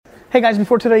Hey guys,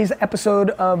 before today's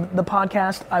episode of the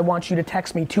podcast, I want you to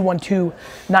text me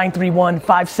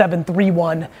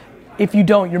 212-931-5731. If you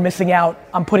don't, you're missing out.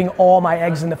 I'm putting all my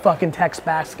eggs in the fucking text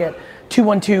basket.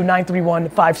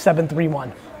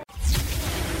 212-931-5731.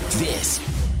 This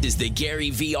is the Gary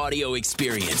V audio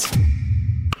experience.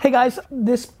 Hey guys,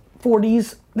 this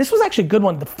 40s, this was actually a good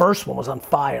one. The first one was on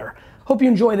fire. Hope you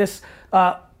enjoy this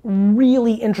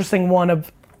really interesting one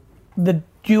of the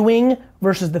doing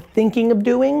versus the thinking of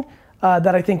doing.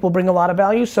 That I think will bring a lot of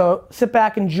value. So sit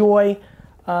back, enjoy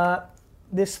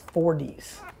this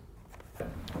 40s.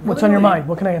 What's on your mind?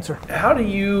 What can I answer? How do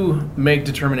you make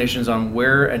determinations on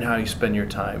where and how you spend your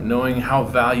time, knowing how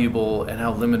valuable and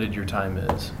how limited your time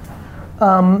is?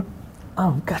 I'm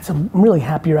really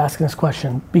happy you're asking this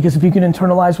question, because if you can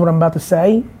internalize what I'm about to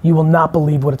say, you will not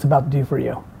believe what it's about to do for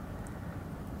you.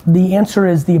 The answer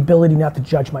is the ability not to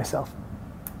judge myself.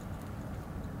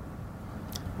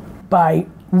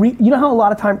 You know how a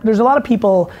lot of times, there's a lot of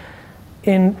people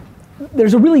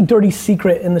there's a really dirty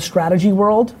secret in the strategy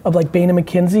world of like Bain and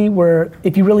McKinsey, where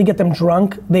if you really get them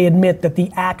drunk, they admit that the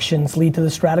actions lead to the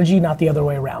strategy, not the other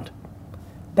way around.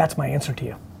 That's my answer to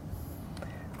you.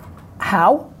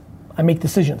 How? I make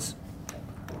decisions.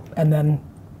 And then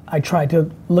I try to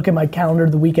look at my calendar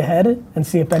the week ahead and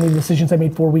see if any decisions I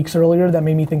made 4 weeks earlier that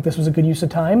made me think this was a good use of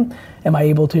time. Am I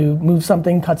able to move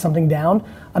something, cut something down?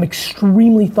 I'm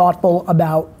extremely thoughtful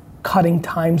about cutting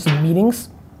times of meetings.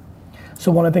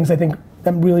 So one of the things I think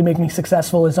that really make me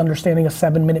successful is understanding a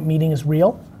 7-minute meeting is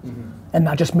real, and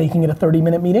not just making it a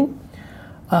 30-minute meeting.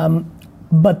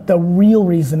 But the real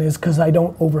reason is because I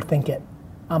don't overthink it.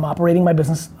 I'm operating my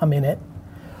business, I'm in it.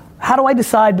 How do I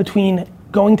decide between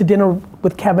going to dinner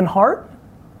with Kevin Hart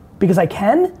because I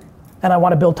can and I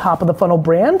want to build top of the funnel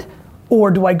brand,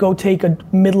 or do I go take a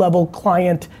mid-level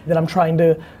client that I'm trying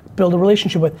to build a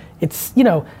relationship with? It's,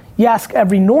 you ask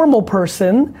every normal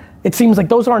person, it seems like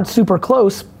those aren't super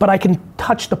close, but I can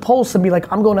touch the pulse and be like,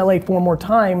 I'm going to LA 4 more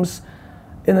times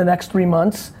in the next 3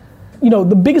 months.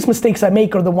 The biggest mistakes I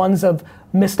make are the ones of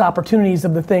missed opportunities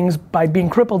of the things by being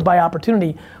crippled by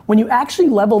opportunity. When you actually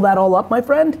level that all up, my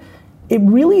friend, it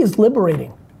really is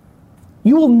liberating.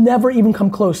 You will never even come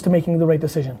close to making the right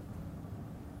decision.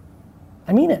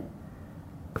 I mean it.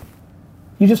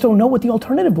 You just don't know what the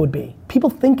alternative would be. People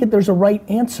think that there's a right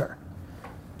answer.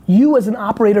 You as an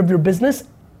operator of your business,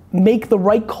 make the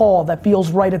right call that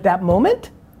feels right at that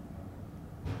moment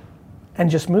and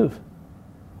just move.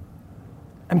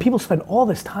 And people spend all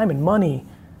this time and money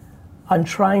on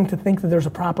trying to think that there's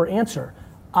a proper answer.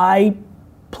 I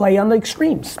play on the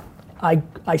extremes. I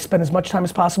spend as much time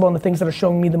as possible on the things that are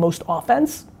showing me the most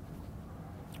offense,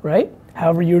 right?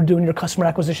 However you're doing your customer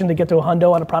acquisition to get to a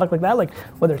hundo on a product like that, like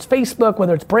whether it's Facebook,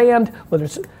 whether it's brand,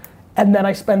 and then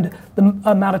I spend the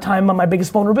amount of time on my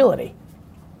biggest vulnerability.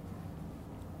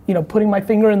 Putting my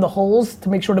finger in the holes to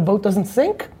make sure the boat doesn't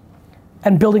sink,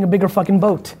 and building a bigger fucking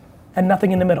boat, and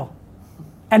nothing in the middle.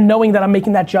 And knowing that I'm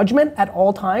making that judgment at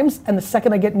all times, and the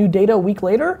second I get new data a week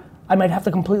later, I might have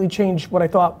to completely change what I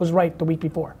thought was right the week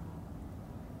before.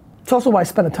 It's also why I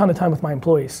spend a ton of time with my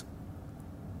employees.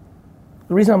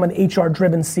 The reason I'm an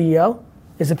HR-driven CEO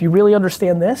is if you really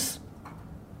understand this,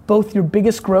 both your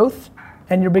biggest growth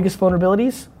and your biggest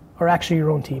vulnerabilities are actually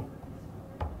your own team.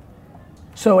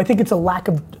 So I think it's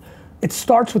it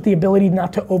starts with the ability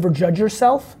not to overjudge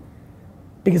yourself,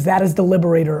 because that is the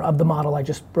liberator of the model I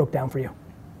just broke down for you.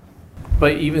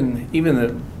 But even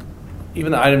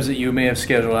the items that you may have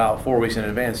scheduled out 4 weeks in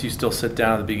advance, you still sit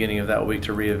down at the beginning of that week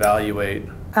to reevaluate.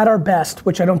 At our best,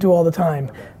 which I don't do all the time,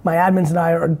 my admins and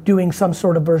I are doing some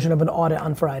sort of version of an audit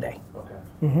on Friday.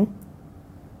 Okay.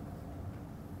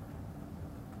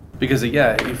 Because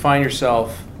you find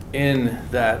yourself in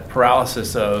that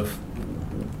paralysis of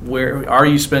where are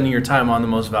you spending your time on the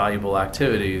most valuable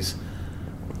activities?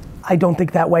 I don't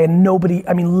think that way, and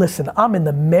listen, I'm in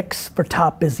the mix for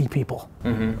top busy people.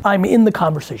 I'm in the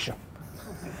conversation.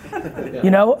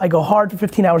 I go hard for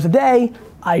 15 hours a day,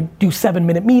 I do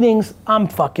 7-minute meetings, I'm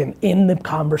fucking in the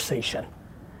conversation.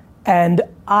 And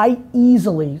I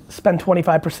easily spend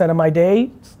 25% of my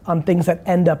day on things that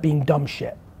end up being dumb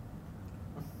shit.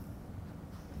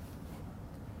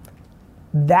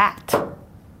 That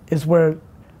is where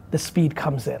the speed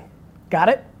comes in. Got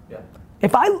it? Yeah.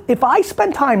 If I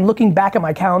spend time looking back at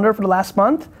my calendar for the last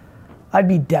month, I'd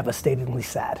be devastatingly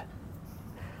sad.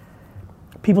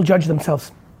 People judge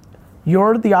themselves.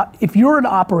 If you're an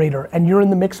operator and you're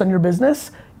in the mix on your business,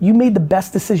 you made the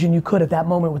best decision you could at that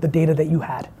moment with the data that you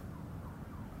had.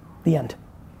 The end.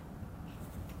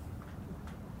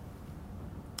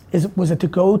 Was it to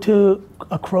go to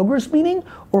a Kroger's meeting,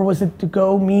 or was it to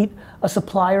go meet a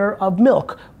supplier of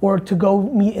milk, or to go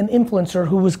meet an influencer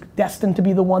who was destined to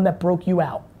be the one that broke you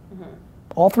out?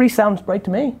 All three sound right to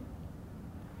me.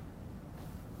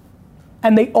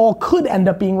 And they all could end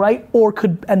up being right or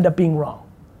could end up being wrong.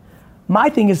 My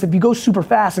thing is, if you go super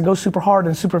fast and go super hard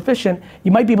and super efficient,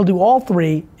 you might be able to do all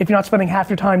three if you're not spending half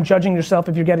your time judging yourself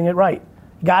if you're getting it right.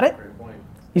 Got it? Great point.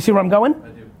 You see where I'm going? I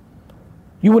do.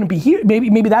 You wouldn't be here.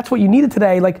 Maybe that's what you needed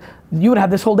today. Like, you would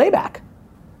have this whole day back.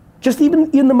 Just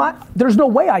even in there's no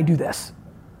way I do this.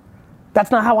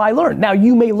 That's not how I learn. Now,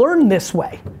 you may learn this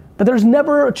way, but there's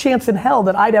never a chance in hell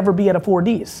that I'd ever be at a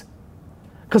 4Ds.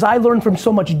 Because I learn from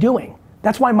so much doing.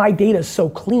 That's why my data is so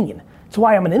clean. It's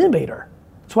why I'm an innovator.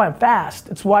 It's why I'm fast.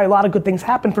 It's why a lot of good things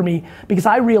happen for me, because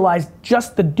I realized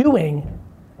just the doing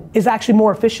is actually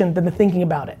more efficient than the thinking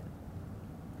about it.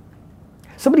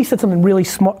 Somebody said something really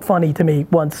funny to me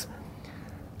once,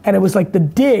 and it was like the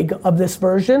dig of this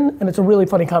version, and it's a really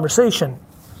funny conversation.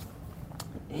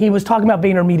 He was talking about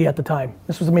VaynerMedia at the time.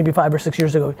 This was maybe 5 or 6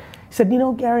 years ago. He said, you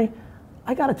know, Gary,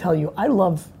 I gotta tell you, I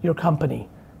love your company,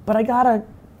 but I gotta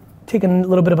take a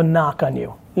little bit of a knock on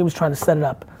you. He was trying to set it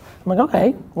up. I'm like,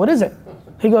 okay, what is it?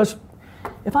 He goes,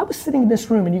 if I was sitting in this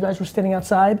room and you guys were standing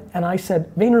outside and I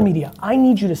said, VaynerMedia, I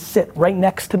need you to sit right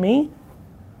next to me,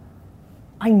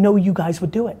 I know you guys would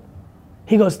do it.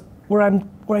 He goes, where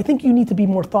I think you need to be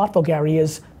more thoughtful, Gary,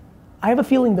 is I have a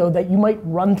feeling though that you might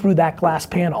run through that glass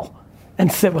panel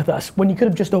and sit with us when you could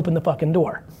have just opened the fucking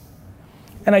door.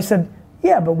 And I said,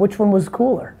 yeah, but which one was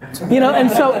cooler? You know,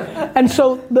 and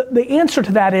so the answer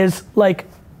to that is, like,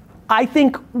 I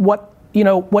think what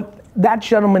that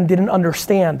gentleman didn't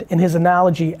understand in his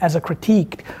analogy as a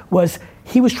critique was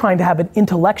he was trying to have an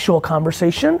intellectual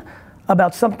conversation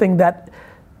about something that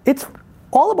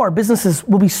all of our businesses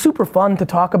will be super fun to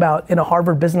talk about in a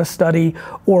Harvard business study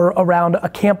or around a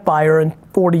campfire in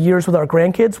 40 years with our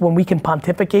grandkids when we can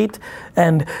pontificate,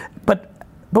 but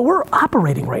we're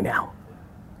operating right now.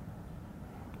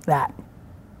 That.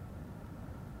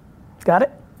 Got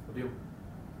it?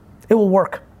 It will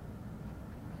work.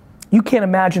 You can't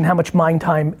imagine how much mind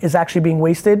time is actually being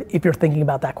wasted if you're thinking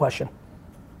about that question.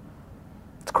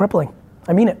 It's crippling.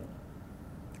 I mean it.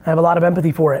 I have a lot of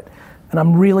empathy for it. And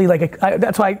I'm really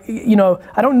that's why,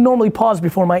 I don't normally pause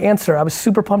before my answer. I was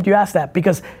super pumped you asked that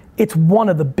because it's one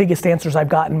of the biggest answers I've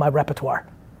got in my repertoire.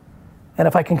 And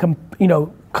if I can,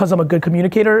 because I'm a good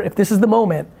communicator, if this is the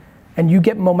moment and you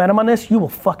get momentum on this, you'll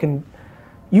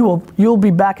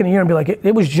be back in a year and be like,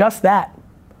 it was just that.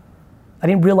 I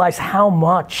didn't realize how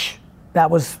much that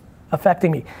was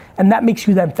affecting me. And that makes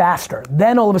you then faster.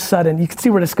 Then all of a sudden, you can see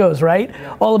where this goes, right?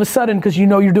 Yeah. All of a sudden, because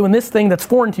you're doing this thing that's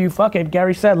foreign to you, fuck it,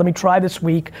 Gary said, let me try this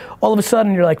week. All of a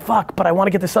sudden, you're like, fuck, but I want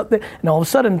to get this up there. And all of a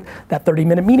sudden, that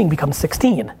 30-minute meeting becomes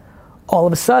 16. All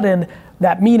of a sudden,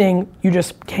 that meeting, you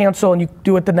just cancel and you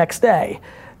do it the next day.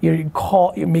 You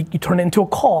turn it into a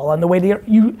call on the way there.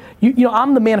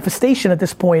 I'm the manifestation at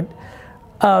this point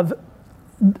of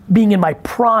being in my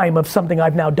prime of something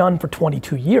I've now done for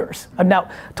 22 years.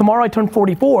 Tomorrow I turn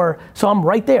 44, so I'm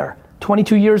right there.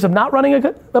 22 years of not running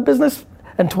a business,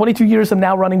 and 22 years of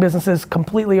now running businesses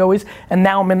completely always, and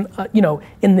now I'm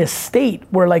in this state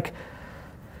where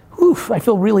I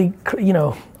feel really,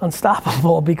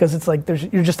 unstoppable because it's like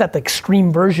you're just at the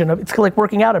extreme version of, it's like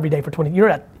working out every day for 20, you're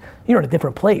in a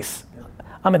different place.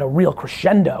 I'm in a real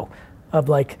crescendo of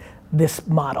this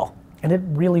model, and it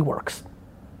really works.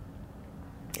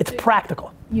 It's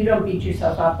practical. You don't beat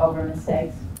yourself up over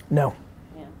mistakes? No.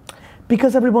 Yeah.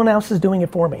 Because everyone else is doing it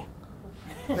for me.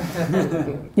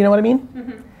 You know what I mean?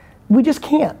 Mm-hmm. We just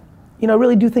can't. I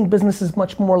really do think business is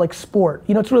much more like sport.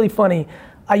 It's really funny.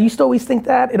 I used to always think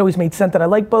that. It always made sense that I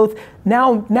like both.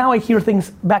 Now I hear things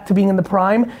back to being in the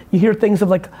prime. You hear things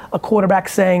of a quarterback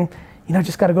saying, I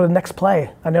just got to go to the next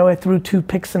play. I know I threw 2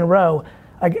 picks in a row.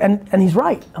 And he's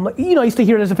right. I'm like, I used to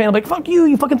hear it as a fan. I'm like, fuck you,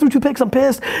 you fucking threw 2 picks, I'm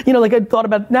pissed. I thought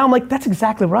about it. Now I'm like, that's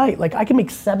exactly right. I can make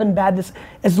 7 bad decisions.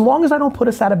 As long as I don't put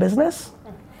us out of business.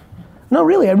 No,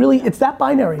 really, it's that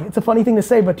binary. It's a funny thing to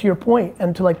say, but to your point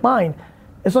and to mine,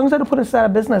 as long as I don't put us out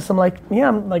of business, I'm like,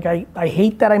 yeah, I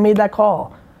hate that I made that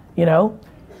call,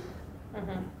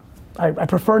 Mm-hmm. I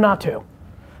prefer not to.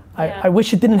 I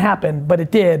wish it didn't happen, but it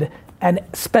did. And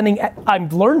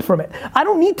I've learned from it. I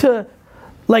don't need to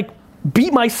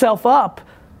beat myself up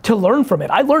to learn from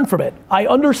it. I learned from it. I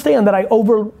understand that I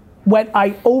over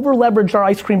leveraged our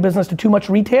ice cream business to too much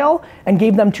retail and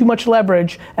gave them too much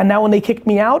leverage, and now when they kicked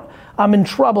me out, I'm in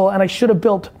trouble and I should have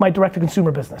built my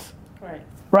direct-to-consumer business.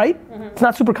 Right? Mm-hmm. It's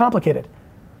not super complicated.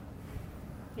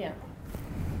 Yeah.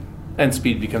 And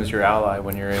speed becomes your ally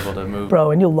when you're able to move.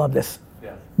 Bro, and you'll love this.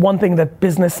 Yeah. one thing that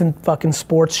business and fucking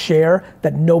sports share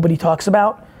that nobody talks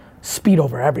about, speed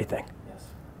over everything. Yes.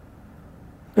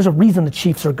 There's a reason the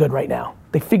Chiefs are good right now.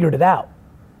 They figured it out.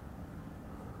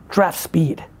 Draft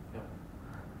speed. Yep.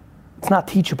 It's not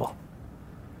teachable.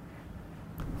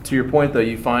 To your point, though,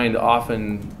 you find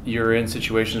often you're in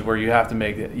situations where you have to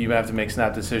make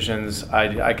snap decisions.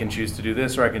 I can choose to do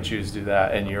this, or I can choose to do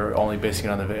that, and you're only basing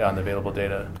it on the available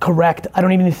data. Correct. I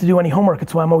don't even need to do any homework.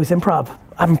 It's why I'm always improv.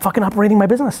 I'm fucking operating my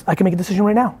business. I can make a decision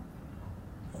right now.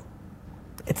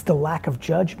 It's the lack of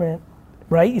judgment,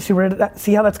 right? You see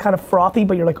how that's kind of frothy,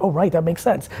 but you're like, oh right, that makes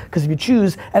sense. Because if you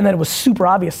choose, and then it was super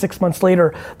obvious 6 months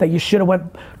later that you should have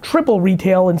went triple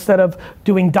retail instead of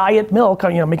doing diet milk,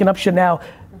 making up shit now.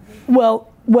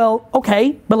 Well,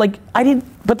 okay, but like I didn't.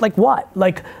 But like what?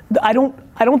 Like I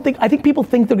think people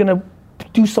think they're gonna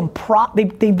do some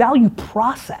they value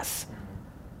process.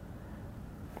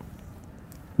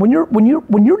 When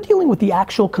you're dealing with the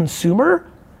actual consumer,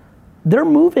 they're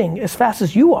moving as fast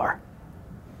as you are.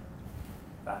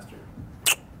 Faster.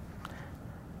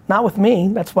 Not with me.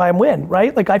 That's why I'm win,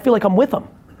 right? Like I feel like I'm with them.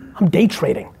 I'm day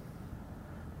trading.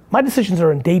 My decisions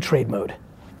are in day trade mode.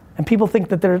 And people think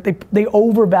that they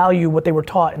overvalue what they were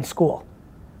taught in school,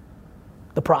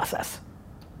 the process.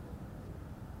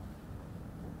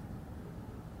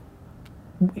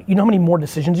 You know how many more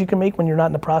decisions you can make when you're not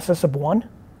in the process of one?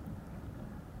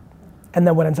 And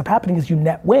then what ends up happening is you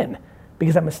net win,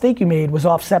 because that mistake you made was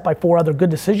offset by 4 other good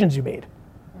decisions you made.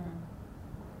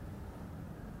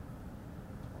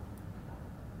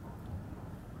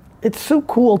 It's so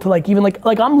cool to like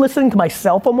I'm listening to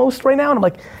myself almost right now, and I'm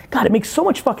like, God, it makes so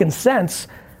much fucking sense,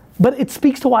 but it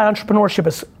speaks to why entrepreneurship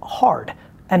is hard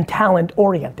and talent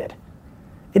oriented.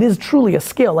 It is truly a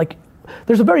skill. Like,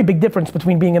 there's a very big difference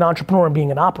between being an entrepreneur and being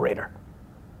an operator.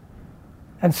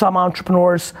 And some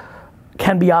entrepreneurs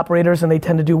can be operators and they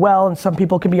tend to do well, and some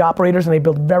people can be operators and they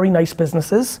build very nice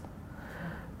businesses.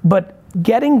 But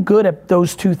getting good at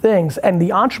those two things, and the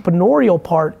entrepreneurial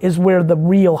part is where the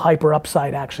real hyper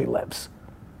upside actually lives.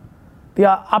 The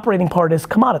operating part is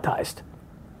commoditized.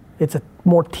 It's a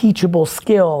more teachable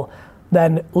skill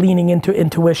than leaning into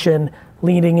intuition,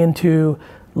 leaning into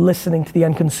listening to the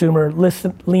end consumer,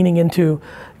 leaning into,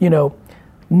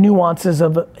 nuances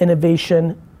of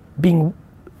innovation,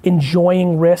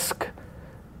 enjoying risk,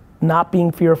 not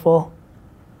being fearful.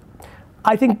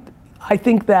 I think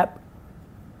that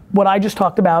what I just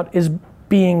talked about is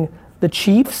being the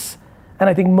Chiefs, and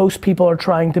I think most people are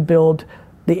trying to build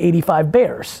the 85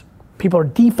 Bears. People are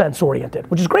defense oriented,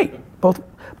 which is great. Both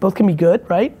can be good,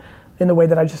 right? In the way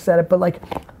that I just said it, but like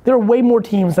there are way more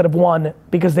teams that have won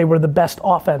because they were the best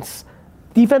offense.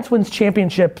 Defense wins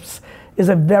championships is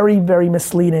a very, very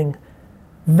misleading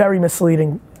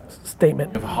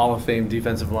statement. You have Hall of Fame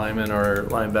defensive linemen or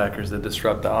linebackers that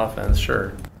disrupt the offense,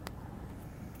 sure.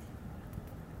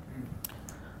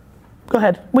 Go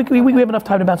ahead. We have enough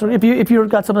time to bounce. If you've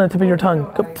got something on the tip of your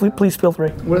tongue, please feel free.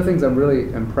 One of the things I'm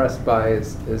really impressed by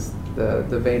is the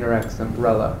VaynerX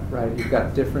umbrella, right? You've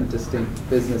got different distinct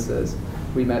businesses.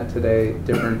 We met today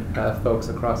different folks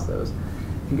across those.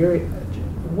 And Gary,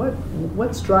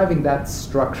 what's driving that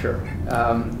structure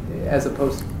as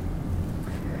opposed?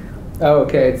 Oh,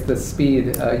 okay, it's the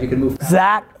speed. You can move fast.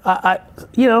 Zach,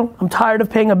 I'm tired of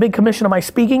paying a big commission on my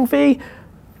speaking fee.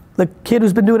 The kid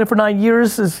who's been doing it for 9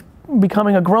 years is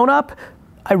becoming a grown-up.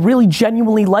 I really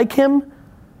genuinely like him.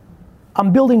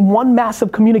 I'm building one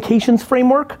massive communications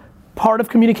framework. Part of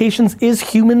communications is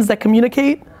humans that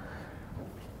communicate.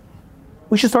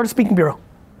 We should start a speaking bureau.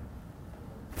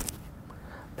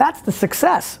 That's the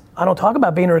success. I don't talk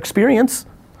about Vayner Experience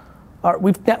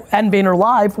and Vayner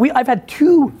Live. I've had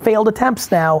 2 failed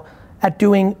attempts now at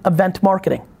doing event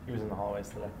marketing. He was in the hallways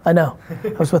today. I know, I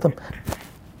was with him.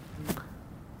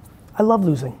 I love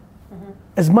losing.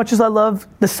 As much as I love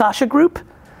the Sasha group,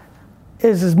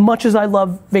 is as much as I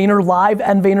love Vayner Live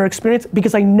and Vayner Experience,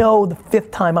 because I know the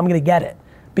 5th time I'm gonna get it.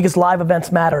 Because live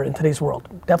events matter in today's world.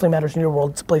 Definitely matters in your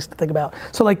world, it's a place to think about.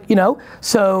 So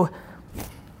so.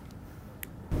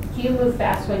 Do you move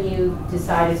fast when you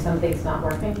decide if something's not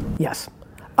working? Yes,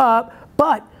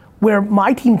 but where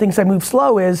my team thinks I move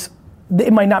slow is,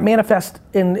 it might not manifest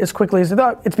in as quickly as they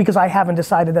thought. It's because I haven't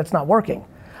decided that's not working.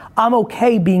 I'm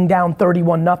okay being down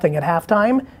 31-0 at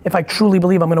halftime if I truly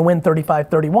believe I'm gonna win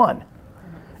 35-31.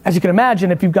 As you can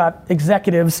imagine, if you've got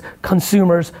executives,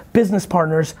 consumers, business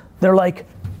partners, they're like,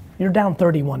 you're down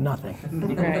 31-0.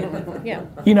 Right, yeah.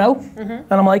 And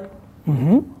I'm like,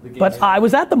 But I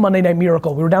was at the Monday Night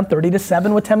Miracle. We were down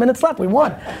 30-7 with 10 minutes left. We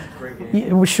won.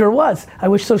 It sure was. I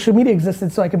wish social media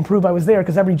existed so I can prove I was there,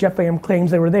 because every Jet fan claims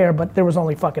they were there, but there was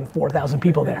only fucking 4,000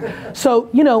 people there. So,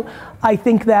 you know, I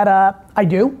think that I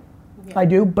do,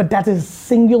 but that's a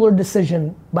singular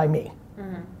decision by me,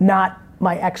 not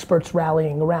my experts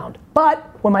rallying around. But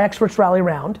when my experts rally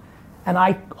around and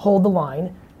I hold the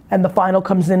line and the final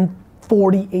comes in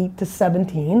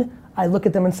 48-17, I look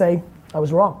at them and say, I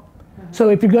was wrong. So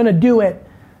if you're gonna do it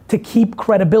to keep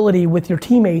credibility with your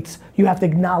teammates, you have to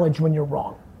acknowledge when you're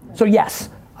wrong. So yes,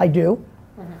 I do.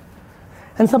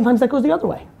 And sometimes that goes the other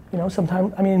way. You know,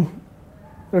 sometimes, I mean,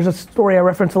 there's a story I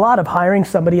reference a lot of hiring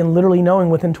somebody and literally knowing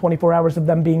within 24 hours of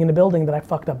them being in the building that I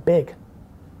fucked up big.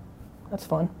 That's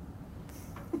fun.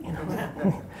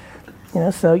 You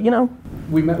know, so, you know.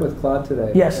 We met with Claude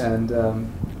today. Yes.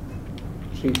 And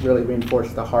she really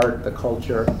reinforced the heart, the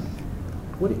culture.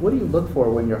 What do you look for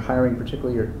when you're hiring,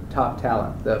 particularly your top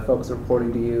talent, the folks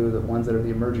reporting to you, the ones that are the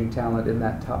emerging talent in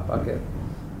that top bucket?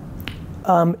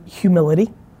 Humility.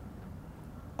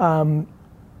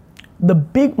 The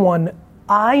big one,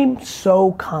 I'm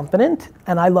so confident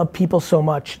and I love people so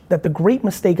much that the great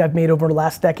mistake I've made over the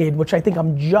last decade, which I think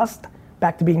I'm just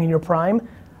back to being in your prime,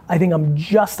 I think I'm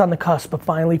just on the cusp of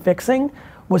finally fixing,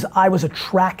 was I was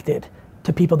attracted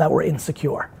to people that were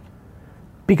insecure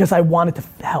because I wanted to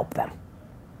help them.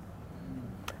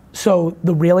 So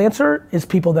the real answer is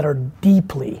people that are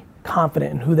deeply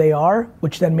confident in who they are,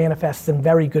 which then manifests in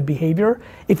very good behavior.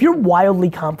 If you're wildly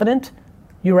confident,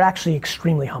 you're actually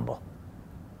extremely humble.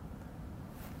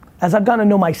 As I've gotten to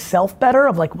know myself better,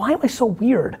 of like, why am I so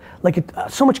weird? Like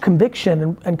so much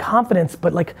conviction and confidence,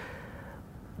 but like,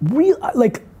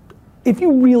 if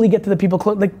you really get to the people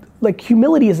close, like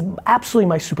humility is absolutely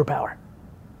my superpower.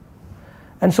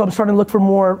 And so I'm starting to look for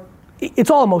more,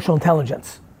 it's all emotional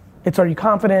intelligence. It's, are you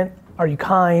confident? Are you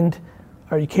kind?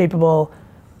 Are you capable?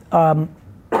 And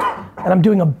I'm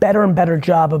doing a better and better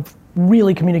job of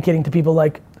really communicating to people.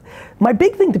 Like, my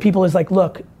big thing to people is like,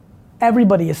 look,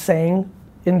 everybody is saying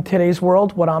in today's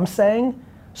world what I'm saying,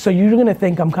 so you're gonna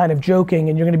think I'm kind of joking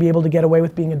and you're gonna be able to get away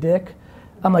with being a dick.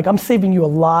 I'm like, I'm saving you a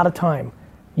lot of time.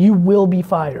 You will be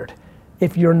fired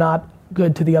if you're not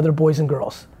good to the other boys and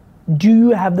girls. Do you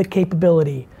have the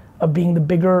capability of being the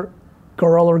bigger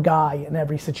girl or guy in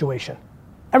every situation?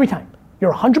 Every time.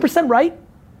 You're 100% right,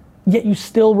 yet you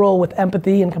still roll with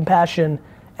empathy and compassion,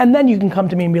 and then you can come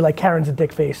to me and be like, Karen's a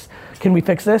dick face. Can we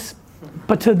fix this?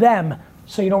 But to them,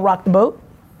 so you don't rock the boat,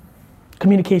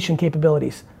 communication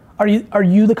capabilities. Are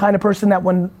you the kind of person that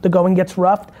when the going gets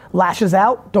rough, lashes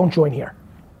out? Don't join here.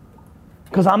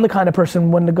 Because I'm the kind of person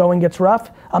when the going gets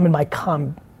rough, I'm in my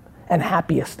calm and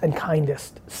happiest and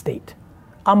kindest state.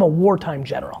 I'm a wartime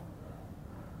general.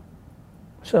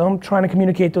 So I'm trying to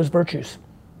communicate those virtues.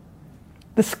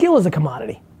 The skill is a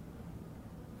commodity.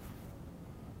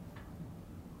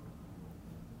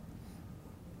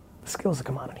 The skill is a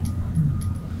commodity.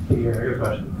 Hey, Gary, I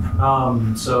got a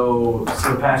question. So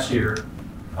the past year,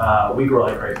 we grow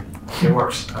like crazy. It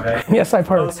works, okay? Yes, I've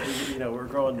heard. You know, we're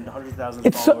growing 100,000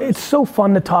 It's followers. so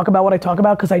fun to talk about what I talk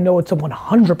about because I know it's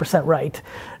 100% right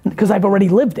because I've already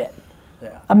lived it.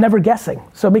 Yeah. I'm never guessing.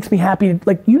 So it makes me happy.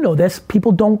 Like, you know this,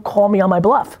 people don't call me on my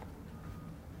bluff.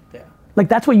 Yeah. Like,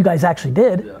 that's what you guys actually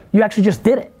did. Yeah. You actually just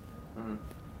did it. Mm-hmm.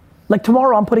 Like,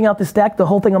 tomorrow I'm putting out this deck, the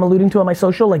whole thing I'm alluding to on my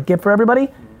social, like, give for everybody.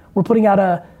 Mm-hmm. We're putting out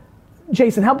a,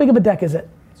 Jason, how big of a deck is it?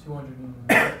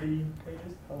 250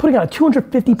 pages? Putting out a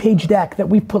 250 page deck that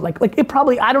we've put like it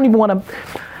probably, I don't even want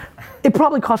to, it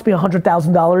probably cost me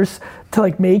 $100,000 to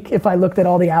like make if I looked at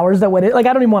all the hours that went in. Like,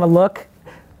 I don't even want to look.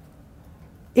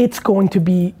 It's going to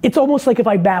be, it's almost like if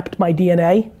I mapped my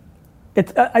DNA.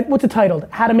 It's, what's it titled?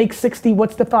 How to make 60,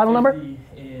 what's the final number?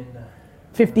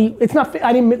 50, it's not,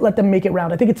 I didn't let them make it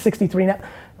round. I think it's 63 now.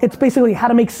 It's basically how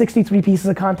to make 63 pieces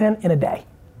of content in a day.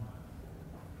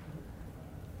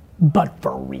 But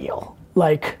for real.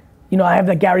 Like, you know, I have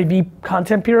that Gary V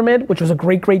content pyramid, which was a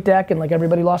great deck, and like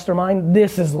everybody lost their mind.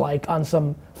 This is like on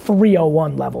some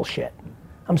 301 level shit.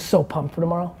 I'm so pumped for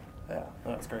tomorrow. Yeah,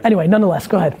 that's great. Anyway, nonetheless,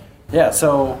 go ahead. Yeah,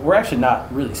 so we're actually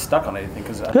not really stuck on anything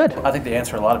because Good. I think the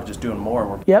answer a lot of it is just doing more.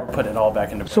 We're Yep. putting it all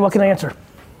back into. So what can I answer?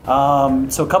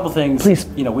 So a couple things. Please.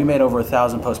 You know, we made over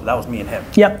 1,000 posts, but that was me and him.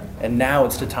 Yep. And now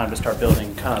it's the time to start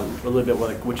building kind of a little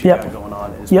bit what you Yep. got going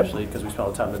on, especially because we spent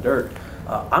all the time in the dirt.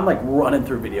 I'm like running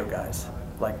through video guys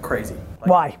like crazy. Like,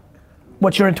 Why?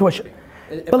 What's your intuition?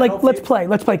 But like, let's play,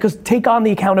 because take on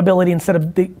the accountability instead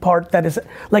of the part that is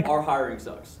like. Our hiring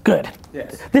sucks. Good.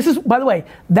 Yes. This is, by the way,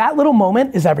 that little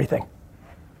moment is everything.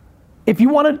 If you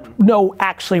want to know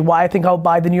actually why I think I'll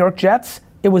buy the New York Jets,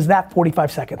 it was that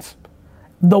 45 seconds.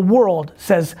 The world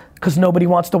says, because nobody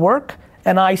wants to work,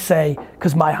 and I say,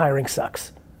 because my hiring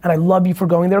sucks. And I love you for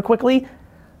going there quickly.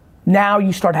 Now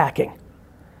you start hacking.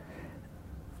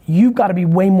 You've got to be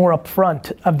way more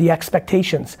upfront of the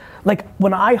expectations. Like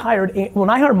when I hired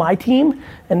my team,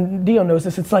 and Dio knows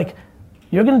this, it's like,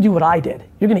 you're gonna do what I did.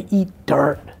 You're gonna eat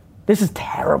dirt. This is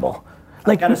terrible.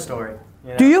 Like, I got a story.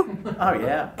 You know? Do you? Oh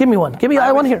yeah. Give me one.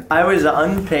 I want to hear. I was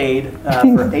unpaid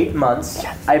for 8 months.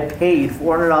 I paid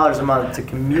 $400 a month to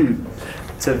commute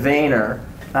to Vayner.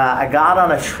 I got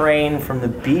on a train from the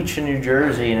beach in New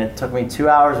Jersey, and it took me 2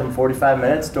 hours and 45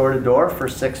 minutes door to door for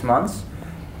 6 months.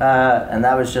 And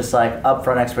that was just like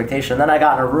upfront expectation. Then I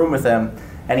got in a room with him,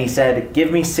 and he said,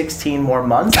 give me 16 more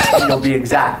months, and you'll be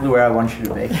exactly where I want you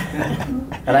to be.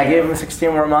 And I gave him 16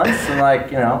 more months, and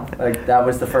that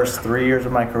was the first 3 years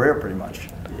of my career pretty much.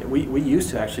 We used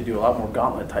to actually do a lot more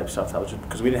gauntlet type stuff. That was just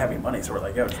because we didn't have any money, so we're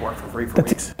like, yo, just work for free for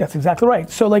weeks. That's exactly right.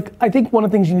 So like, I think one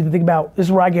of the things you need to think about, this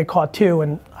is where I get caught too,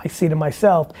 and I see it in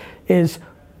myself, is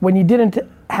when you didn't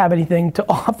have anything to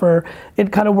offer,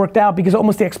 it kind of worked out because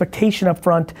almost the expectation up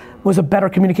front was a better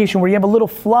communication. Where you have a little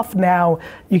fluff now,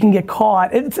 you can get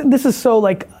caught. This is so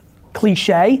like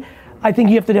cliche. I think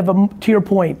you have to have to your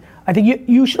point, I think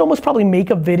you should almost probably make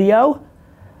a video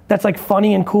that's like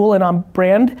funny and cool and on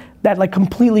brand that like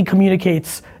completely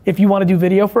communicates, if you want to do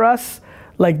video for us,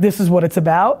 like this is what it's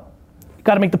about. You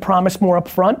got to make the promise more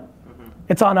upfront.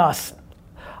 It's on us.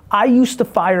 I used to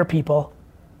fire people,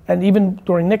 and even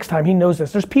during Nick's time, he knows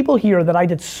this. There's people here that I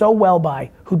did so well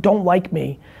by who don't like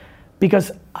me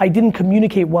because I didn't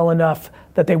communicate well enough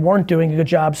that they weren't doing a good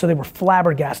job, so they were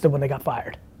flabbergasted when they got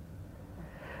fired.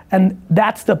 And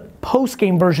that's the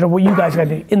post-game version of what you guys got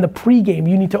to do. In the pre-game,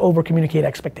 you need to over-communicate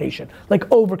expectation.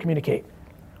 Like over-communicate.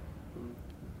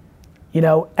 You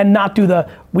know, and not do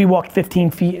we walked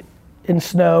 15 feet in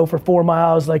snow for 4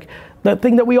 miles, like the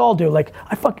thing that we all do. Like,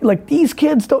 these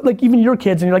kids don't, like even your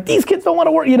kids, and you're like, these kids don't want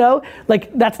to work, you know?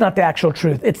 Like, that's not the actual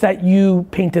truth. It's that you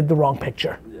painted the wrong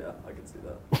picture. Yeah, I can see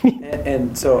that.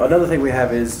 and so another thing we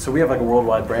have is, so we have like a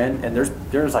worldwide brand, and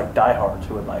there's like diehards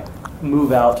who would like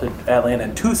move out to Atlanta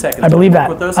in 2 seconds. I believe that.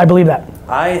 With us. I believe that.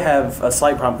 I have a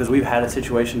slight problem because we've had a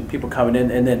situation, people coming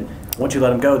in, and then once you let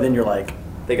them go, then you're like,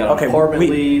 they got an apartment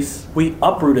lease. We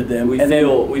uprooted them.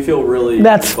 We feel really.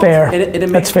 That's fair. And it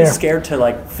makes me scared to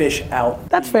like fish out.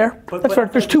 That's fair. That's fair.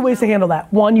 There's 2 ways to handle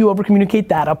that. 1, you over communicate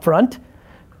that up front.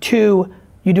 2,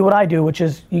 you do what I do, which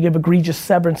is you give egregious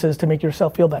severances to make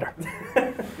yourself feel better.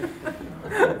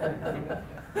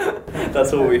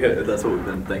 That's what we've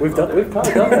been thinking. We've kind of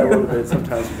done that a little bit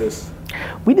sometimes with this.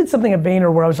 We did something at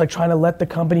Vayner where I was like trying to let the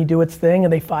company do its thing,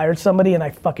 and they fired somebody, and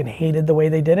I fucking hated the way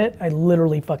they did it. I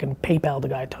literally fucking PayPal'd the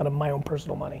guy a ton of my own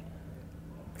personal money.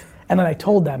 And then I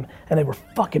told them, and they were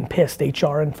fucking pissed,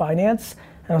 HR and finance.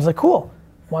 And I was like, cool,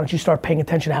 why don't you start paying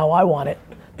attention to how I want it?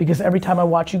 Because every time I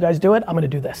watch you guys do it, I'm gonna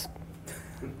do this.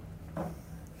 Yeah,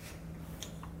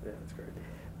 that's great.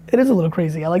 It is a little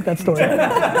crazy, I like that story.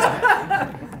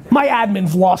 My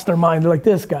admins lost their mind. They're like,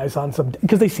 this guy's on some,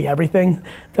 because they see everything.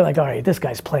 They're like, all right, this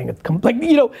guy's playing it. Like,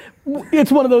 you know, it's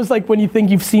one of those like when you think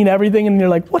you've seen everything and you're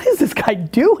like, what is this guy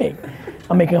doing?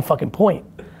 I'm making a fucking point.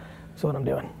 That's what I'm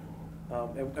doing.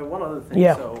 And one other thing,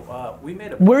 yeah. So we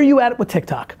made a... Where are you at with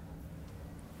TikTok?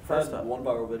 First up. 1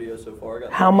 viral video so far.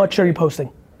 How much are you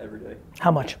posting? Every day.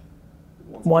 How much?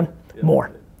 One? Yeah,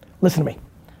 more. Listen to me.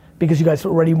 Because you guys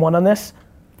already won on this,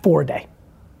 4 a day.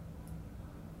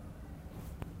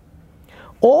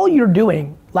 All you're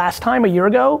doing last time, a year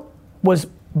ago, was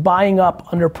buying up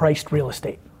underpriced real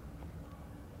estate.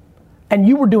 And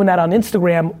you were doing that on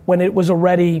Instagram when it was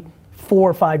already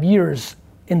 4 or 5 years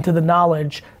into the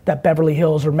knowledge that Beverly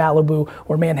Hills or Malibu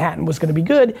or Manhattan was gonna be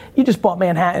good. You just bought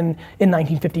Manhattan in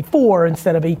 1954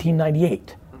 instead of 1898.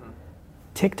 Mm-hmm.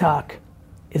 TikTok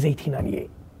is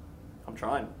 1898. I'm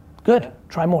trying. Good, yeah.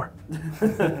 Try more.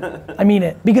 I mean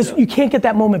it, because you can't get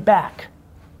that moment back.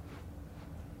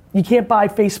 You can't buy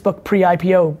Facebook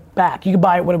pre-IPO back. You could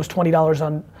buy it when it was $20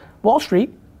 on Wall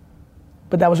Street,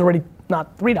 but that was already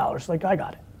not $3 like I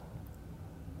got it.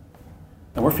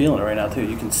 And we're feeling it right now too.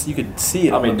 You can see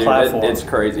it on the dude, platform. It's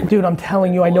crazy. Dude, I'm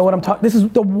telling you, I know what I'm talking. This is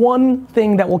the one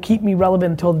thing that will keep me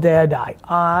relevant until the day I die.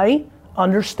 I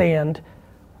understand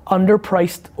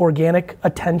underpriced organic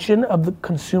attention of the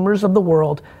consumers of the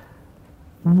world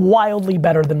wildly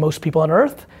better than most people on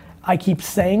earth. I keep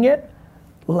saying it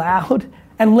loud.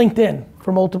 And LinkedIn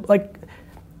for multiple,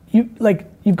 you've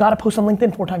got to post on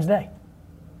LinkedIn 4 times a day.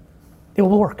 It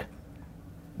will work.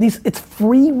 It's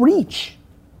free reach.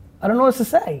 I don't know what else to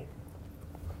say.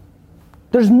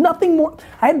 There's nothing more.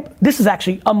 This is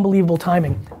actually unbelievable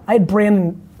timing. I had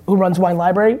Brandon, who runs Wine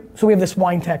Library. So we have this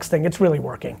wine text thing. It's really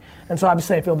working. And so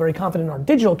obviously I feel very confident in our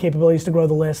digital capabilities to grow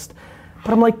the list.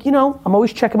 But I'm like, you know, I'm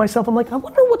always checking myself. I'm like, I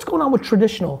wonder what's going on with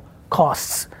traditional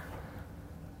costs.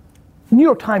 New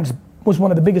York Times was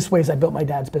one of the biggest ways I built my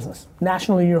dad's business.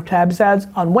 National New York Times ads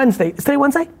on Wednesday. Is today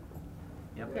Wednesday?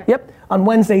 Yep. On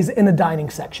Wednesdays in the dining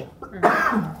section.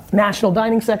 National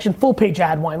dining section, full page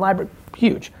ad, Wine Library,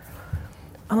 huge.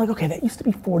 I'm like, okay, that used to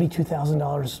be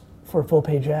 $42,000 for a full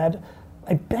page ad.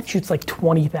 I bet you it's like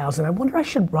 20,000. I wonder I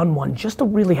should run one just to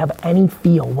really have any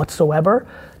feel whatsoever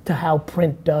to how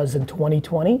print does in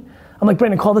 2020. I'm like,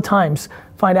 Brandon, call the Times,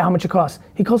 find out how much it costs.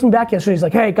 He calls me back yesterday, he's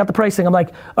like, hey, got the pricing. I'm like,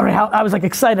 all right, I was like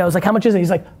excited. I was like, how much is it? He's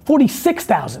like,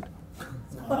 46,000.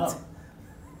 What?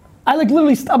 I like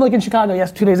literally, I'm like in Chicago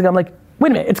 2 days ago, I'm like, wait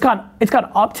a minute, it's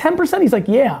gone up 10%? He's like,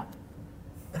 yeah.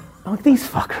 I'm like, these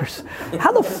fuckers.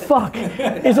 How the fuck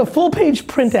is a full page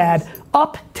print ad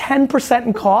up 10%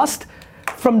 in cost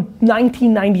from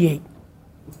 1998?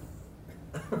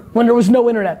 When there was no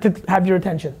internet to have your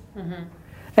attention.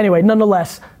 Anyway,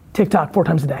 nonetheless, TikTok 4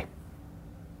 times a day.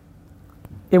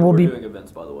 It will be doing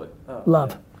events, by the way.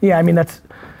 love. Yeah, I mean that's.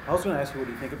 I was going to ask you what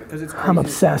do you think of it because it's crazy. I'm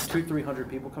obsessed. 200-300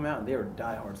 people come out and they are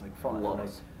diehards like fun. Love Like,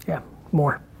 us. Yeah,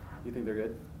 more. you think they're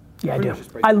good? Yeah, I Pretty do. much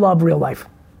just break- I love real life.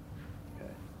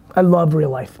 Okay. I love real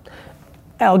life.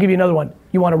 I'll give you another one.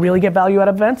 You want to really get value out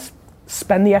of events?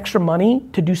 Spend the extra money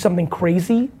to do something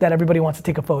crazy that everybody wants to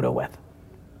take a photo with.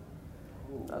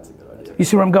 That's a good idea. You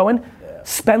see where I'm going? Yeah.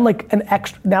 Spend like an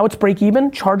extra, now it's break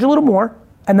even, charge a little more,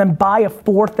 and then buy a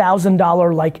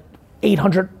 $4,000 like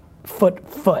 800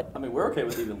 foot. I mean, we're okay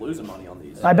with even losing money on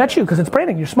these. I bet you, because it's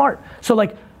branding, you're smart. So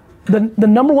like, the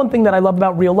number one thing that I love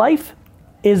about real life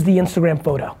is the Instagram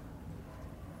photo.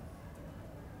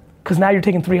 Because now you're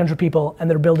taking 300 people and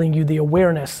they're building you the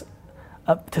awareness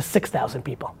up to 6,000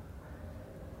 people.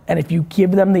 And if you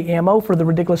give them the ammo for the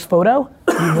ridiculous photo,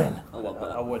 you win. I love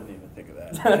that. I wouldn't even think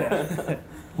of that.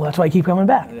 Well, that's why I keep coming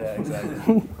back. Yeah,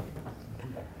 exactly.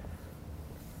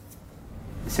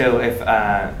 So if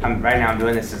right now I'm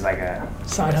doing this as like a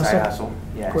Side hustle?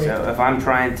 Yeah. Great. So if I'm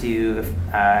trying to,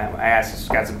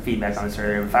 got some feedback on this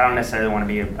earlier. If I don't necessarily want to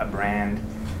be a brand,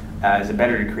 is it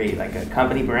better to create like a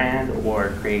company brand or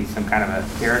create some kind of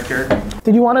a character?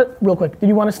 Did you want to, real quick, did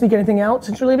you want to sneak anything out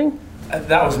since you're leaving?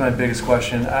 That was my biggest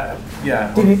question.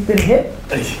 Yeah. Did it hit?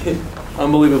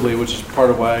 Unbelievably, which is part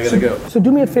of why I gotta go. So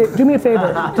do me a favor, do me a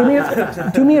favor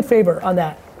on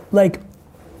that. Like,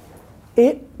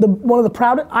 one of the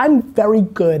proudest, I'm very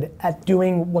good at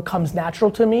doing what comes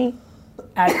natural to me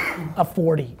at a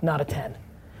 40, not a 10.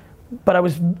 But I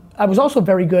was also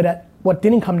very good at what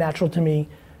didn't come natural to me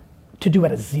to do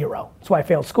at a 0. That's why I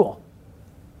failed school.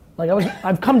 Like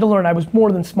I've come to learn I was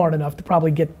more than smart enough to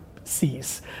probably get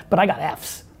C's, but I got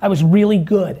F's. I was really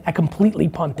good at completely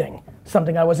punting,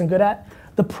 something I wasn't good at.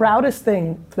 The proudest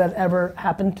thing that ever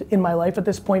happened in my life at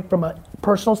this point from a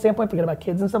personal standpoint, forget about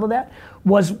kids and stuff like that,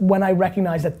 was when I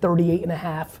recognized at 38 and a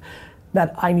half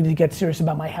that I needed to get serious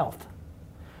about my health.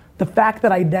 The fact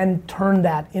that I then turned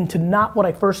that into not what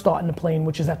I first thought in the plane,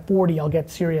 which is at 40, I'll get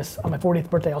serious, on my 40th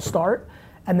birthday, I'll start,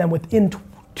 and then within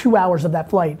 2 hours of that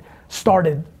flight,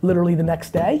 started literally the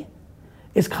next day,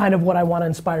 is kind of what I want to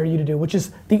inspire you to do, which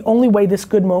is the only way this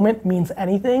good moment means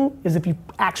anything is if you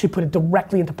actually put it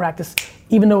directly into practice,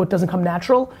 even though it doesn't come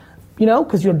natural, you know,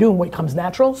 because you're doing what comes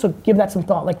natural. So give that some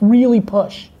thought, like really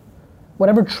push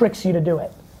whatever tricks you to do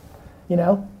it, you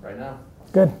know? Right now.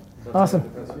 Good, awesome.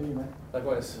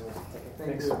 Likewise.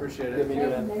 Thanks, appreciate it.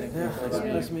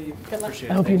 Nice to meet you. Appreciate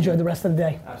it. I hope you enjoyed the rest of the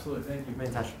day. Absolutely, thank you. Be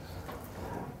in touch.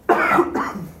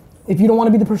 If you don't want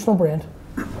to be the personal brand,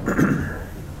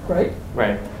 right?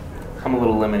 Right. I'm a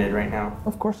little limited right now.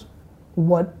 Of course.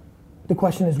 The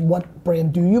question is, what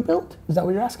brand do you build? Is that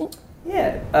what you're asking?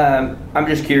 Yeah. I'm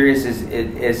just curious.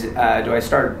 Do I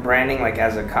start branding like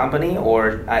as a company,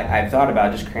 or I've thought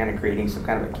about just kind of creating some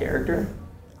kind of a character?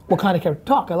 What kind of character?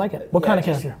 Talk, I like it. What kind of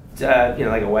character?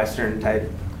 Like a Western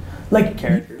type. Like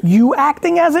character. You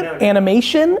acting as it? No.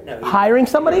 Animation? No, hiring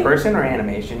somebody? Person or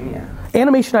animation, yeah.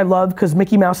 Animation I love because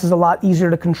Mickey Mouse is a lot easier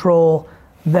to control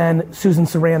than Susan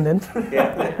Sarandon.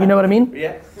 Yeah. You know what I mean?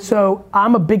 Yeah. So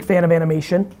I'm a big fan of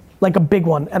animation, like a big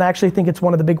one, and I actually think it's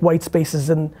one of the big white spaces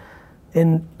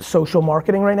in social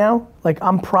marketing right now. Like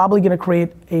I'm probably gonna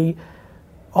create a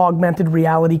augmented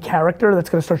reality character that's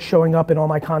gonna start showing up in all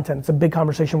my content. It's a big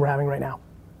conversation we're having right now.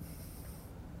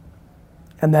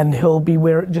 And then he'll be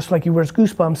wearing, just like he wears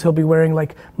Goosebumps, he'll be wearing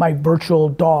like my virtual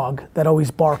dog that always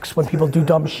barks when people do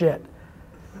dumb shit.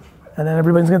 And then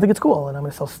everybody's gonna think it's cool, and I'm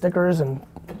gonna sell stickers and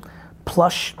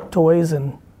plush toys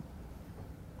and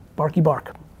barky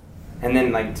bark. And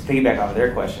then, like, to piggyback off of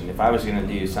their question, if I was going to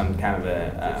do some kind of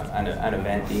an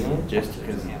event deal, just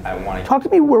because I want to... Talk to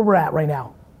me where we're at right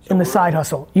now in the side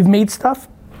hustle. You've made stuff?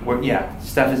 Yeah,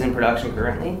 stuff is in production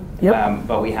currently. Yep.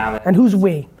 But we haven't... And who's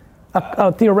we?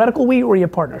 A theoretical we, or are you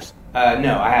partners?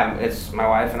 No, I have. It's my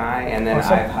wife and I, and then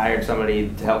Awesome. I've hired somebody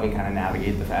to help me kind of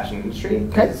navigate the fashion industry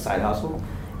as a side hustle.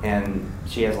 And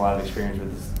she has a lot of experience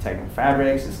with this technical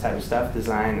fabrics, this type of stuff,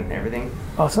 design and everything.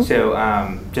 Awesome.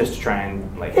 So just to try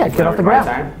and like get off the leverage my ground.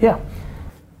 time. Yeah.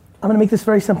 I'm gonna make this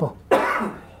very simple.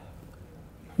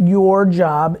 Your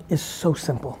job is so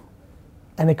simple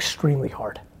and extremely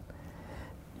hard.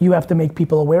 You have to make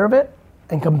people aware of it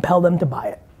and compel them to buy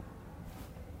it.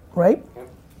 Right?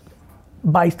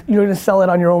 You're gonna sell it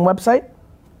on your own website?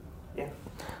 Yeah.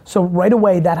 So right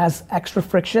away that has extra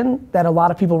friction that a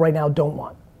lot of people right now don't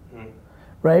want.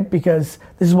 Right? Because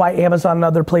this is why Amazon and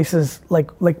other places, like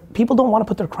people don't want to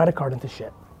put their credit card into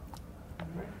shit.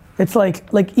 It's like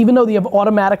even though they have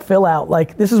automatic fill out,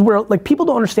 like this is where, like, people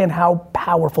don't understand how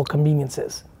powerful convenience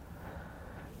is.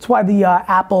 That's why the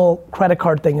Apple credit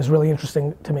card thing is really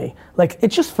interesting to me. Like,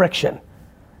 it's just friction.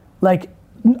 Like,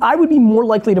 I would be more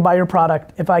likely to buy your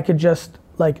product if I could just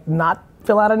like not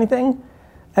fill out anything.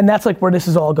 And that's like where this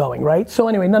is all going, right? So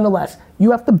anyway, nonetheless, you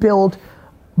have to build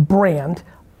brand.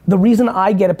 The reason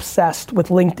I get obsessed with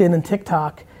LinkedIn and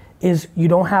TikTok is you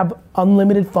don't have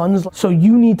unlimited funds, so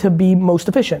you need to be most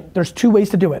efficient. There's two ways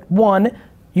to do it. One,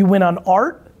 you win on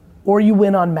art or you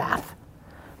win on math,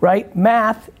 right?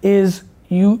 Math is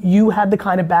you had the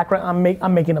kind of background,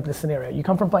 I'm making up this scenario. You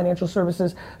come from financial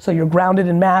services, so you're grounded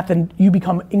in math and you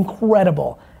become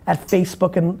incredible at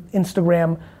Facebook and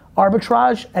Instagram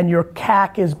arbitrage, and your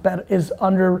CAC is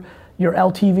under your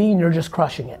LTV and you're just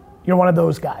crushing it. You're one of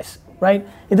those guys. Right?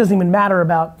 It doesn't even matter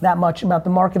that much about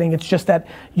the marketing. It's just that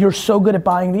you're so good at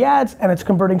buying the ads and it's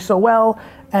converting so well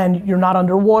and you're not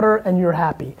underwater and you're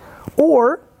happy.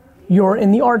 Or you're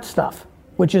in the art stuff,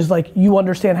 which is like you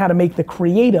understand how to make the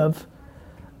creative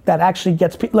that actually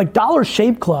gets people. Like Dollar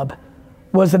Shave Club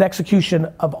was an execution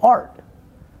of art,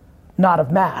 not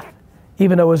of math,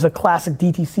 even though it was a classic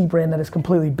DTC brand that is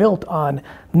completely built on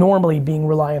normally being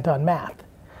reliant on math.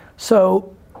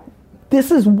 So this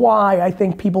is why I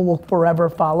think people will forever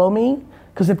follow me,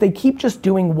 because if they keep just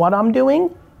doing what I'm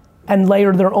doing and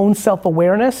layer their own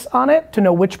self-awareness on it to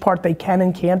know which part they can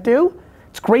and can't do,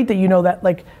 it's great that you know that,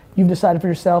 like, you've decided for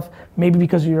yourself, maybe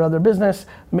because of your other business,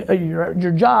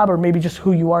 your job, or maybe just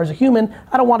who you are as a human,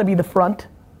 I don't want to be the front.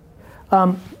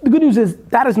 The good news is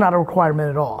that is not a requirement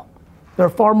at all. There are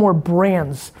far more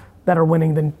brands that are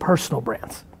winning than personal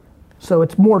brands. So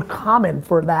it's more common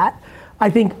for that. I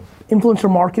think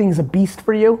influencer marketing is a beast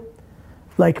for you.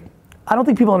 Like, I don't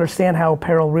think people understand how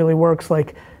apparel really works.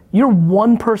 Like, you're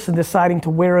one person deciding to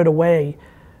wear it away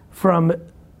from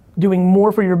doing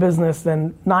more for your business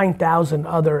than 9,000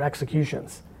 other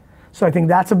executions. So I think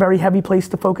that's a very heavy place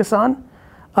to focus on.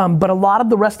 But a lot of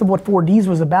the rest of what 4Ds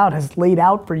was about has laid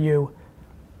out for you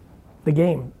the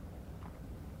game.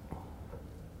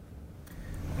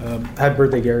 Happy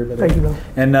birthday, Gary. By the way. Thank you, brother.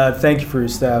 And thank you for your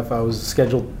staff. I was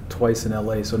scheduled twice in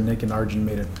LA, so Nick and Arjun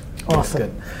made it. Awesome.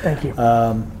 Good. Thank you.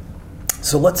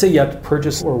 So let's say you have to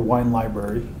purchase a wine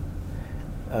library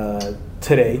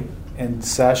today, and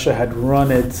Sasha had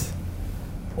run it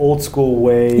old school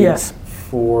way Yes.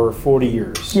 for 40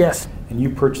 years. Yes. And you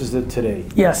purchased it today.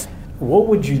 Yes. What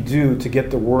would you do to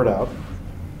get the word out?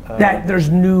 That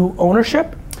there's new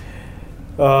ownership?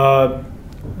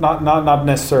 Not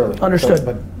necessarily. Understood.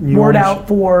 But new Word ownership. out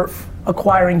for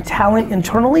acquiring talent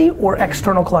internally or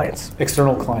external clients?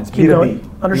 External clients, Keep B2B.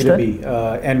 going. Understood.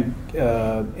 B2B, and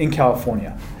in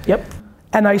California. Yep.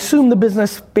 And I assume the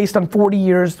business, based on 40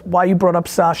 years, why you brought up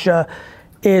Sasha,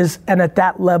 is, and at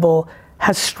that level,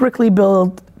 has strictly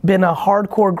been a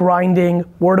hardcore grinding,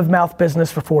 word of mouth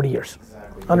business for 40 years.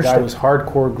 Exactly. Understood. The guy was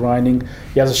hardcore grinding.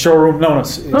 He has a showroom. No,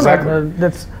 exactly. No,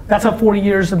 that's how 40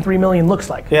 years and 3 million looks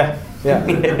like. Yeah. No,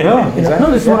 exactly.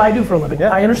 No, this is what I do for a living.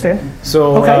 Yeah. I understand.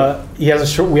 So Okay. he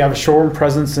has we have a showroom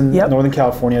presence in Yep. Northern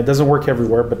California. It doesn't work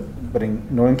everywhere, but in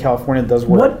Northern California it does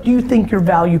work. What do you think your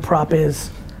value prop is?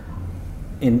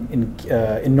 In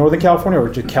Northern California, or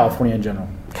just California in general?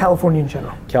 California in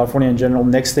general. California in general,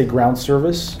 next day ground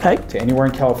service to anywhere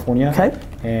in California. Okay.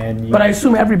 And But I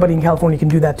assume everybody in California can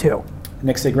do that too.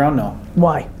 next day ground, no.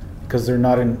 Why? Because they're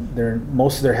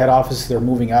most of their head office, they're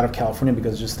moving out of California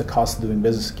because just the cost of doing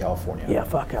business in California. Yeah,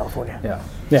 fuck California.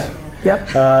 Yeah.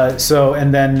 Yep. So,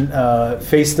 and then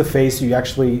face to face, you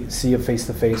actually see a face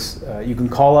to face. You can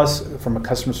call us from a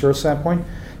customer service standpoint.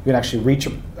 You can actually reach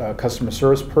a customer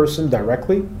service person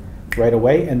directly right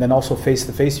away. And then also face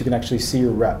to face, you can actually see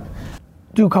your rep.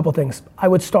 Do a couple things. I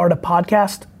would start a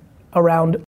podcast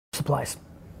around supplies.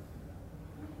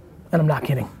 And I'm not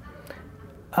kidding.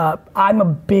 I'm a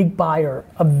big buyer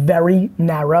of very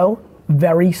narrow,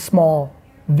 very small,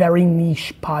 very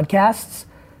niche podcasts,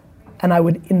 and I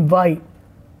would invite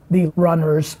the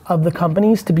runners of the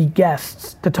companies to be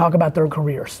guests to talk about their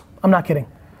careers. I'm not kidding.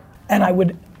 And I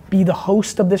would be the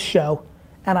host of this show,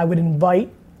 and I would invite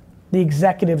the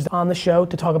executives on the show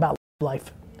to talk about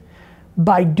life.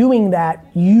 By doing that,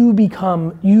 you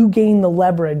gain the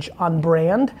leverage on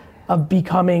brand of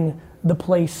becoming the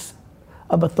place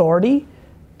of authority,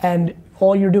 and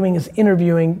all you're doing is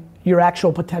interviewing your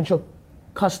actual potential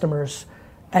customers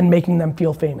and making them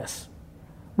feel famous,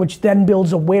 which then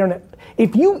builds awareness.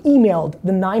 If you emailed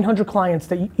the 900 clients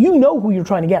that you know who you're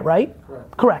trying to get, right?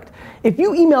 Correct. If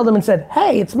you emailed them and said,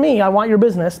 hey, it's me, I want your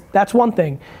business, that's one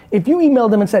thing. If you emailed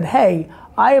them and said, hey,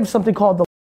 I have something called the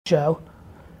show,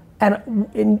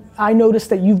 and I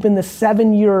noticed that you've been the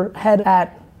 7-year head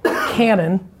at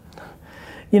Canon,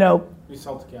 you know. We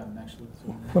sell to Canon, actually.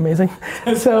 Amazing.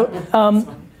 So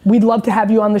we'd love to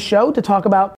have you on the show to talk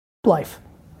about life,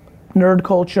 nerd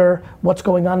culture, what's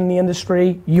going on in the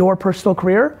industry, your personal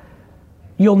career.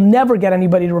 You'll never get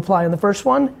anybody to reply on the first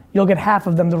one. You'll get half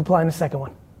of them to reply on the second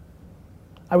one.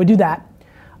 I would do that.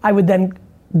 I would then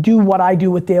do what I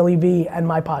do with Daily V and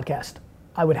my podcast.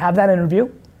 I would have that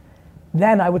interview.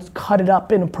 Then I would cut it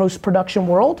up in a post-production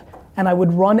world, and I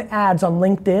would run ads on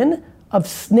LinkedIn of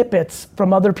snippets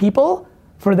from other people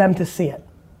for them to see it.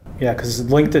 Yeah, because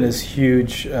LinkedIn is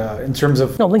huge in terms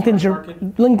of... No, LinkedIn's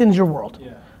your world.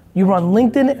 Yeah. You run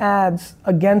LinkedIn ads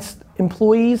against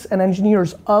employees and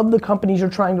engineers of the companies you're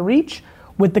trying to reach,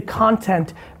 with the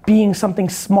content being something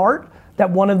smart that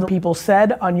one of the people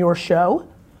said on your show,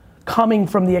 coming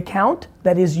from the account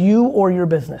that is you or your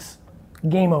business.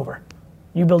 Game over.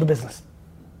 You build a business.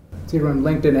 So you run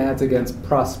LinkedIn ads against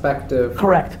prospective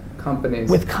Correct. companies.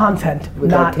 With content, That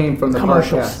not came from the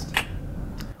commercials. podcast.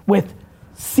 With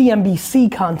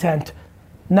CNBC content,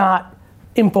 not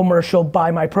infomercial buy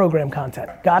my program content.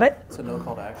 Got it? So no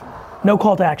call to action? No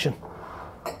call to action.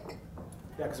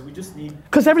 Yeah, because we just need...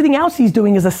 Because everything else he's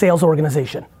doing is a sales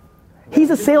organization. He's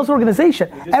a sales organization.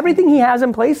 Everything he has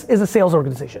in place is a sales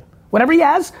organization. Whatever he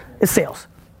has is sales.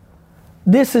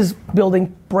 This is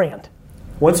building brand.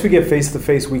 Once we get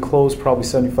face-to-face, we close probably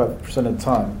 75% of the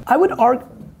time. I would argue,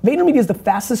 VaynerMedia is the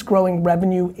fastest growing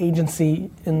revenue agency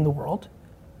in the world.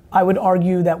 I would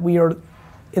argue that we are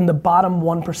in the bottom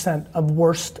 1% of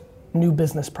worst new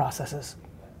business processes.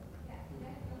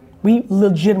 We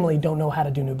legitimately don't know how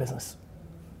to do new business.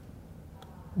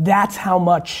 That's how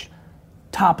much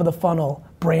top of the funnel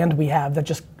brand we have, that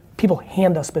just people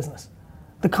hand us business.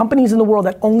 The companies in the world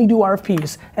that only do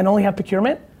RFPs and only have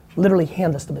procurement literally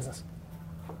hand us the business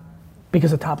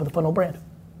because of top of the funnel brand.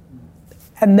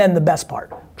 And then the best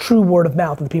part, true word of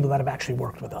mouth of the people that have actually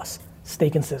worked with us.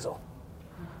 Steak and sizzle.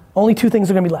 Only two things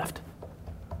are gonna be left.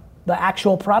 The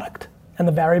actual product and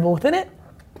the variable within it,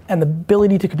 and the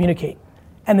ability to communicate.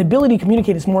 And the ability to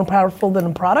communicate is more powerful than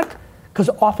a product, because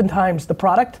oftentimes the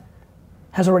product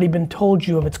has already been told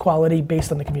you of its quality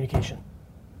based on the communication.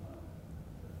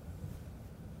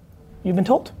 You've been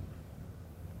told.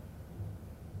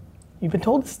 You've been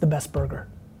told it's the best burger.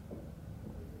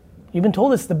 You've been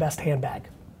told it's the best handbag.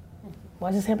 Why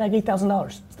is this handbag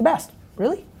 $8,000? It's the best.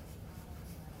 Really?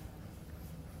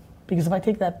 Because if I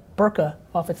take that burqa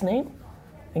off its name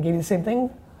and gave you the same thing,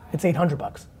 it's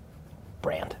 $800.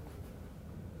 Brand.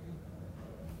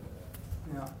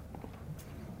 Yeah.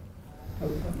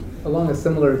 Along a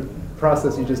similar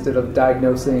process you just did of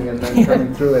diagnosing and then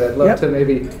coming through it, I'd love to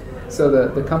maybe, so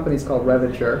the company's called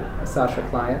Revature, a Sasha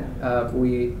client.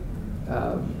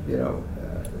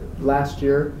 Last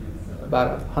year,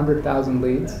 about 100,000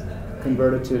 leads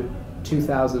converted to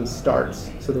 2,000 starts.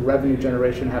 So the revenue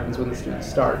generation happens when the student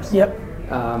starts. Yep.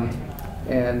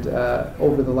 And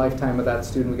over the lifetime of that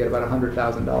student, we get about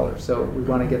 $100,000. So we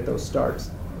want to get those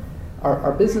starts.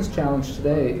 Our business challenge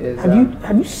today is...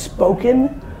 Have you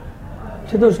spoken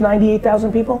to those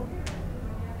 98,000 people?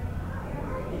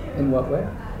 In what way?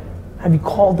 Have you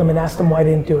called them and asked them why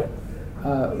they didn't do it?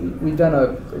 We've done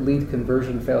a lead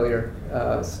conversion failure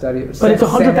study. But it's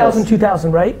 100,000,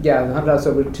 2,000, right? Yeah, 100,000,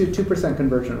 so we're 2%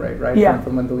 conversion rate, right? Yeah,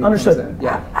 From when the lead understood. comes in.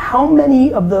 Yeah. How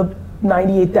many of the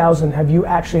 98,000 have you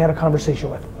actually had a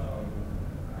conversation with?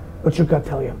 What's your gut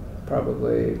tell you?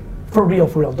 Probably... For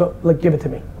real. Don't, give it to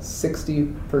me.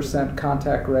 60%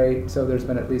 contact rate, so there's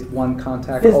been at least one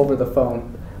contact over the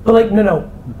phone. But no.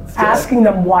 Asking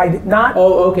them why, not...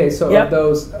 Oh, okay, so yep.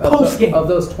 of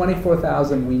those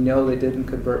 24,000, we know they didn't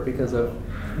convert because of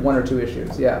one or two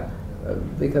issues, yeah.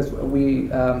 Because we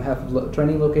have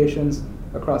training locations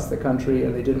across the country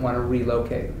and they didn't want to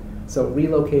relocate. So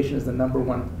relocation is the number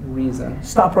one reason.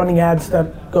 Stop running ads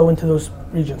that go into those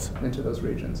regions.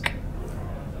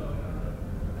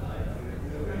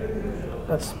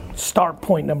 That's start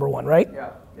point number one, right?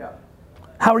 Yeah.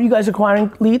 How are you guys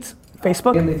acquiring leads?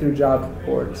 Facebook? Mainly through job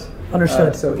boards.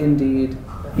 Understood. So Indeed,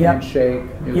 Yep. Handshake,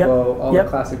 Nuvo, all the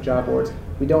classic job boards.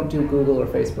 We don't do Google or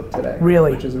Facebook today.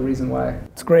 Really? Which is a reason why.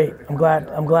 It's great. I'm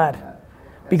glad.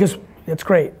 Because it's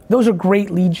great. Those are great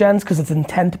lead gens because it's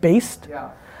intent based.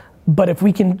 Yeah. But if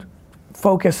we can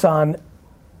focus on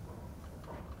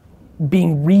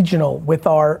being regional with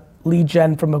our lead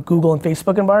gen from a Google and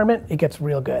Facebook environment, it gets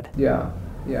real good. Yeah.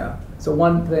 So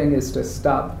one thing is to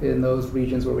stop in those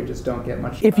regions where we just don't get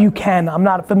much. If you can, I'm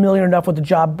not familiar enough with the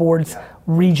job board's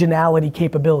regionality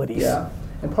capabilities. Yeah,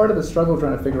 and part of the struggle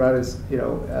trying to figure out is,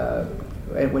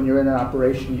 and when you're in an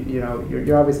operation,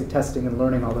 you're obviously testing and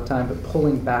learning all the time, but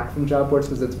pulling back from job boards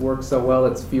because it's worked so well,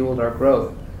 it's fueled our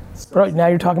growth. Right, now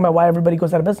you're talking about why everybody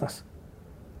goes out of business.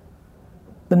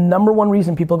 The number one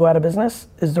reason people go out of business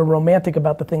is they're romantic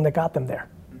about the thing that got them there.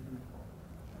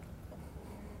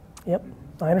 Yep,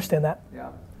 I understand that. Yeah,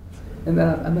 and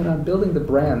then on building the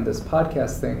brand, this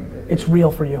podcast thing. It's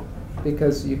real for you.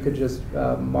 Because you could just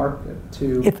market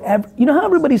to. You know how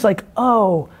everybody's like,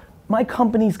 oh, my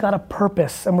company's got a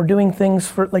purpose and we're doing things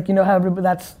for, like, you know how everybody,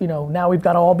 that's, now we've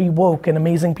got to all be woke and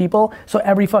amazing people. So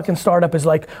every fucking startup is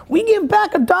like, we give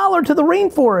back $1 to the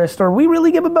rainforest, or we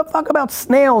really give a fuck about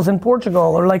snails in Portugal,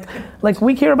 or like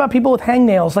we care about people with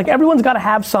hangnails. Like, everyone's got to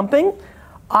have something.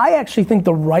 I actually think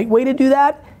the right way to do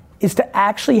that is to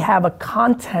actually have a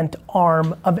content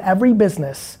arm of every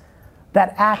business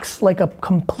that acts like a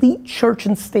complete church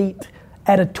and state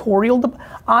editorial.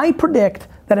 I predict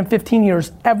that in 15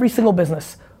 years, every single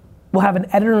business will have an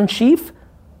editor-in-chief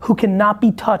who cannot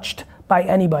be touched by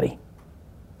anybody.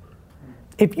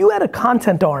 If you had a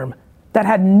content arm that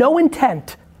had no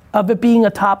intent of it being a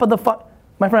top of the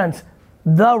my friends,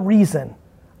 the reason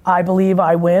I believe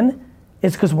I win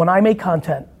is because when I make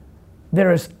content,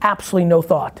 there is absolutely no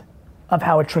thought of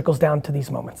how it trickles down to these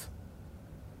moments.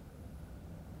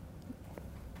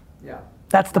 Yeah.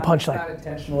 That's the punchline. It's not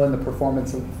intentional in the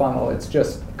performance of the funnel, it's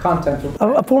just content.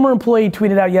 A former employee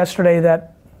tweeted out yesterday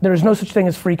that there is no such thing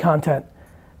as free content.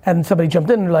 And somebody jumped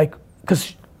in and they're like,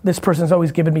 because this person's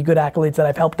always given me good accolades that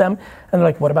I've helped them. And they're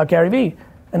like, what about Gary Vee?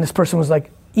 And this person was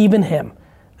like, even him.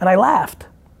 And I laughed.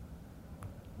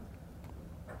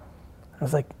 I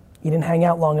was like, you didn't hang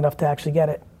out long enough to actually get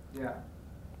it. Yeah.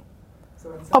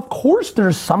 Of course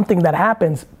there's something that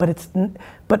happens,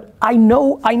 but I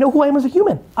know who I am as a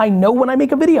human. I know when I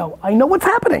make a video. I know what's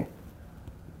happening.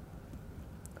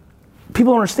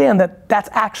 People understand that that's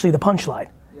actually the punchline.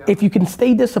 Yeah. If you can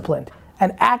stay disciplined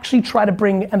and actually try to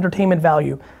bring entertainment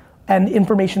value and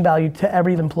information value to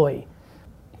every employee,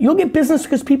 you'll get business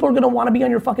because people are gonna wanna be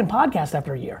on your fucking podcast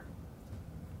after a year.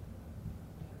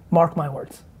 Mark my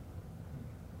words.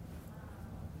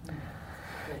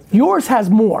 Yours has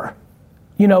more.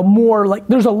 More like,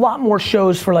 there's a lot more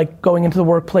shows for like going into the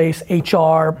workplace,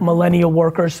 HR, millennial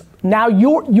workers. Now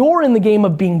you're in the game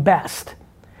of being best.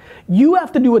 You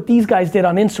have to do what these guys did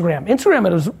on Instagram.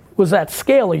 Instagram was at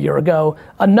scale a year ago,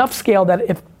 enough scale that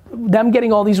if them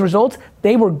getting all these results,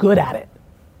 they were good at it.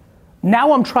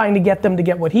 Now I'm trying to get them to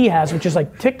get what he has, which is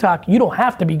like TikTok, you don't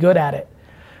have to be good at it.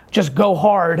 Just go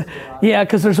hard. Yeah,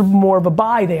 because there's more of a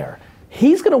buy there.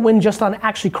 He's gonna win just on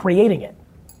actually creating it.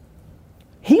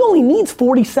 He only needs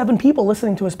 47 people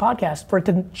listening to his podcast for it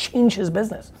to change his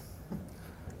business.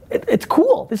 It's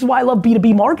cool. This is why I love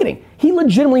B2B marketing. He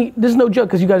legitimately, this is no joke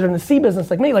because you guys are in the C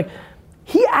business like me, like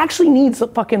he actually needs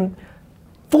fucking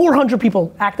 400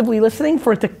 people actively listening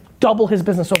for it to double his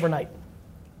business overnight.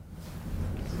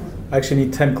 I actually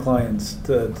need 10 clients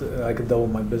I could double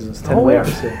my business. 10 Oh, where?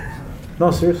 No,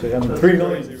 seriously, I'm 3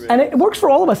 million. And it works for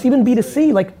all of us, even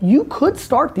B2C. Like you could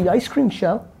start the ice cream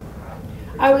show.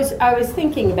 I was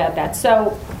thinking about that.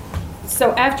 So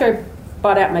after I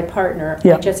bought out my partner,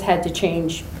 Yeah. I just had to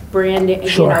change branding,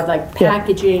 Sure. like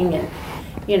packaging and,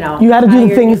 You had to do the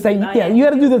hired things that, new- you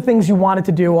had to do the things you wanted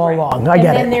to do all along. I get it.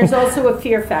 And then there's also a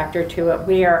fear factor to it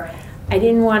where I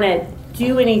didn't want to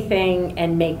do anything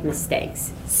and make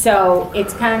mistakes. So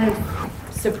it's kind of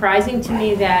surprising to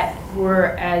me that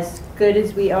we're as good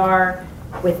as we are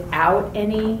without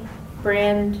any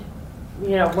brand,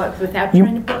 without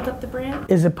trying to build up the brand.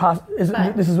 Is it possible?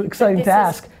 But- This is exciting but to this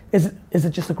ask. Is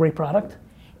it just a great product?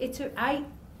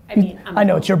 I mean, I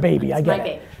know it's your baby. I it's get my it.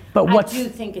 baby. But I what's do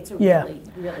think it's a yeah. really,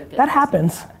 really good. That business.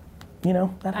 happens.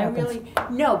 That I happens. really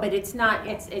no, but it's not.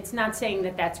 It's not saying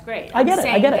that that's great. I get I'm it, I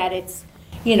saying get it. that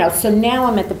So now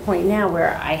I'm at the point now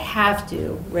where I have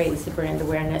to raise the brand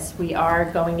awareness. We are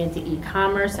going into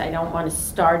e-commerce. I don't want to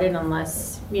start it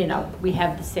unless, we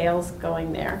have the sales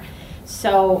going there.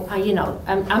 So,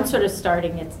 I'm sort of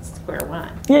starting at square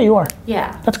one. Yeah, you are.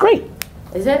 Yeah. That's great.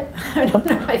 Is it? I don't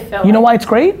know. I felt You know why it's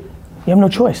great? You have no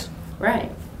choice.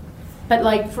 Right. But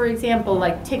like, for example,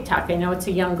 like TikTok, I know it's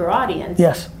a younger audience.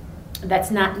 Yes.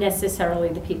 That's not necessarily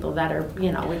the people that are,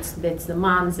 it's the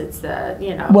moms, it's the,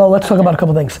 Well, let's talk about a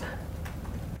couple things.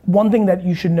 One thing that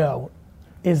you should know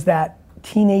is that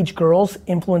teenage girls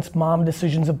influence mom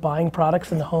decisions of buying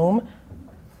products in the home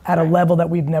at a level that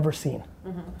we've never seen.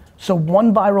 So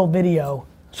one viral video,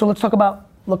 so let's talk about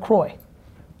LaCroix.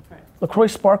 LaCroix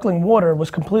sparkling water was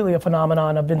completely a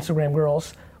phenomenon of Instagram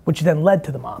girls, which then led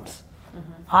to the moms.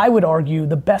 I would argue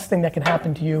the best thing that can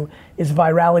happen to you is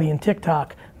virality in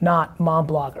TikTok, not mom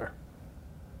blogger.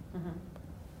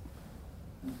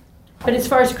 But as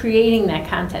far as creating that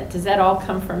content, does that all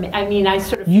come from, I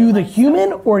sort of You feel the like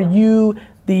human or you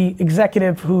the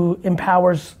executive who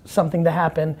empowers something to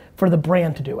happen for the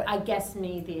brand to do it? I guess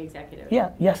me, the executive.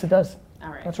 Yeah, yes it does. All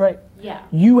right. That's right. Yeah.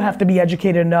 You have to be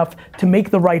educated enough to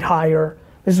make the right hire.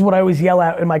 This is what I always yell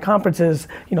at in my conferences.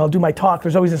 I'll do my talk.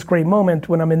 There's always this great moment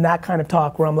when I'm in that kind of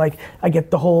talk where I'm like, I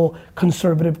get the whole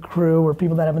conservative crew or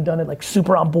people that haven't done it like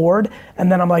super on board.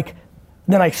 And then I'm like,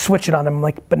 then I switch it on them. I'm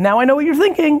like, but now I know what you're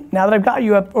thinking. Now that I've got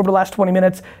you up over the last 20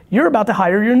 minutes, you're about to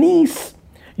hire your niece.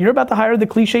 You're about to hire the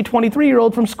cliche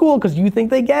 23-year-old from school because you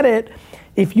think they get it.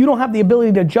 If you don't have the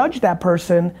ability to judge that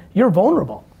person, you're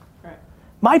vulnerable. Right.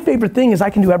 My favorite thing is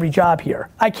I can do every job here.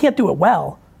 I can't do it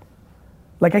well.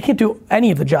 Like I can't do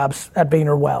any of the jobs at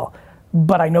Vayner well,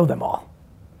 but I know them all.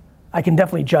 I can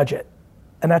definitely judge it.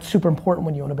 And that's super important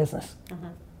when you own a business.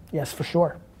 Yes, for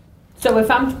sure. So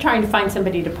if I'm trying to find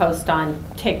somebody to post on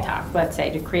TikTok, let's say,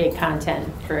 to create content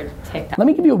for TikTok. Let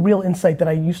me give you a real insight that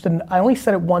I only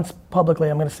said it once publicly.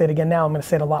 I'm gonna say it again now. I'm gonna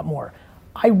say it a lot more.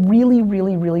 I really,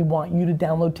 really, really want you to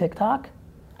download TikTok.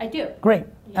 I do. Great.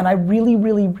 Yeah. And I really,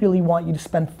 really, really want you to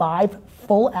spend 5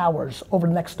 full hours over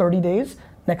the next 30 days,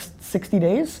 next 60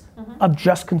 days of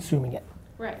just consuming it.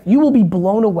 Right. You will be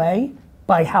blown away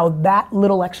by how that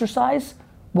little exercise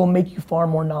will make you far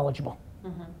more knowledgeable.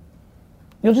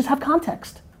 You'll just have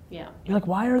context. Yeah. You're like,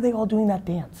 why are they all doing that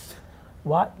dance?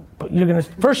 What? But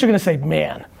first you're gonna say,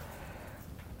 man,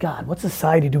 God, what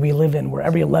society do we live in where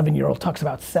every 11-year-old talks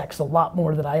about sex a lot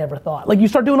more than I ever thought? Like you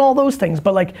start doing all those things,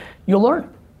 but like you'll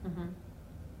learn.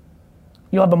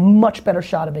 You'll have a much better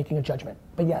shot at making a judgment,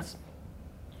 but yes.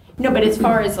 No, but as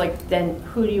far as like, then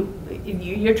who do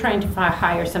you're trying to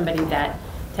hire somebody to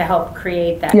help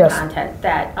create that content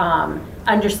that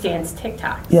understands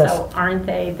TikTok. Yes. So aren't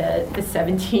they the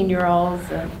 17-year-olds?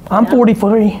 I'm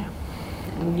 43.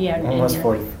 Yeah. Almost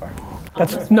 44.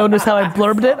 Notice how I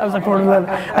blurbed it? I was like,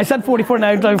 I said 44, now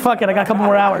I'm like, fuck it, I got a couple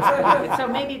more hours. So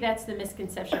maybe that's the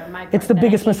misconception of my part. It's the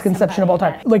biggest misconception of all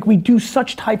time. Like we do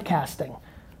such typecasting.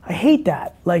 I hate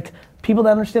that. Like people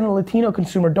that understand the Latino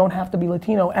consumer don't have to be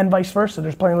Latino and vice versa.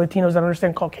 There's plenty of Latinos that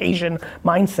understand Caucasian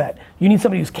mindset. You need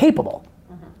somebody who's capable.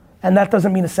 And that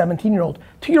doesn't mean a 17-year-old.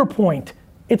 To your point,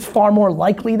 it's far more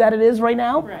likely that it is right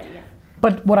now. Right, yeah.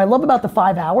 But what I love about the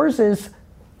 5 hours is,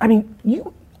 I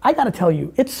gotta tell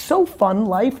you, it's so fun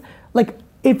life. Like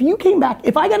if you came back,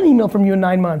 if I got an email from you in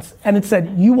 9 months and it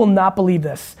said, you will not believe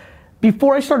this.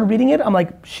 Before I started reading it, I'm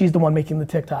like, she's the one making the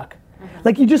TikTok.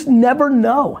 Like you just never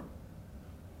know.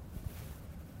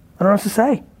 I don't know what to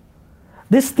say.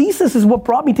 This thesis is what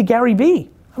brought me to Gary Vee.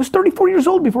 I was 34 years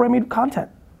old before I made content.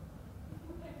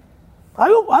 I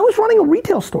was running a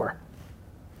retail store.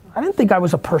 I didn't think I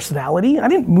was a personality. I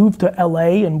didn't move to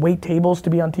LA and wait tables to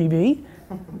be on TV.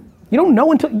 You don't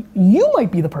know until, you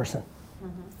might be the person.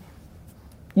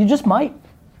 You just might.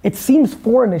 It seems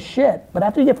foreign as shit, but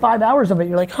after you get 5 hours of it,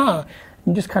 you're like, huh.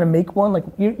 You just kind of make one, like,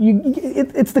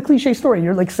 it's the cliche story.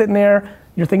 You're like sitting there,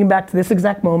 you're thinking back to this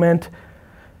exact moment.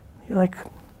 You're like,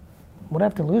 what do I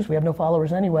have to lose? We have no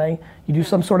followers anyway. You do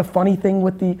some sort of funny thing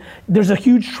with there's a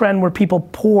huge trend where people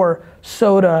pour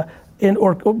soda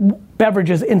or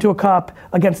beverages into a cup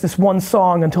against this one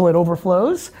song until it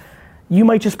overflows. You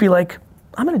might just be like,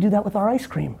 I'm gonna do that with our ice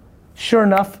cream. Sure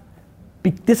enough,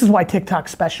 this is why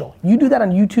TikTok's special. You do that on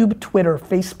YouTube, Twitter,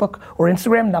 Facebook, or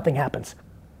Instagram, nothing happens.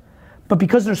 But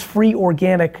because there's free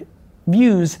organic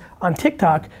views on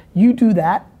TikTok, you do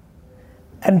that,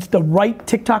 and the right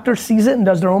TikToker sees it and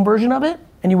does their own version of it,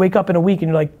 and you wake up in a week and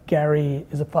you're like, Gary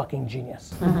is a fucking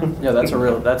genius. Yeah,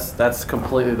 that's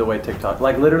completely the way TikTok.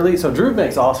 Like literally, so Drew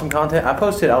makes awesome content. I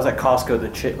posted, I was at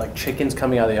Costco, like chickens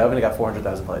coming out of the oven. It got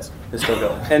 400,000 plays. It's still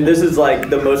going. And this is like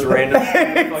the most random.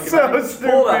 So stupid.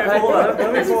 Hold up.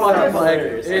 Let me pull up. Like,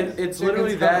 it's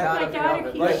literally My that.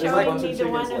 daughter keeps showing me the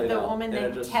one of the woman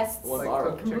that tests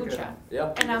kombucha.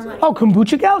 Yeah. And I'm like, Oh,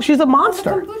 kombucha gal, she's a oh, the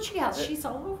monster. kombucha gal, she's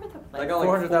all over the place. I got like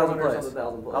 400,000 400 plays. something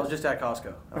thousand I was just at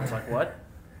Costco. I was like, what?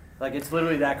 Like it's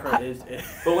literally that crazy.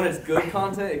 But when it's good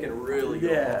content, it can really go.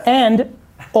 Yeah. And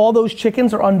all those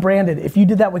chickens are unbranded. If you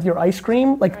did that with your ice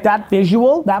cream, like that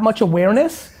visual, that much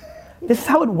awareness, this is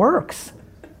how it works.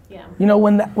 Yeah. You know,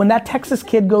 when that Texas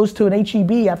kid goes to an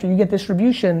HEB after you get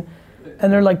distribution,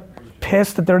 and they're like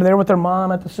pissed that they're there with their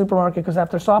mom at the supermarket because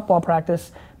after softball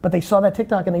practice, but they saw that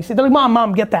TikTok and they're like,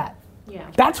 Mom, get that. Yeah.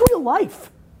 That's real life.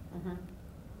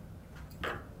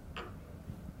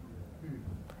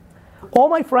 All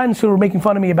my friends who were making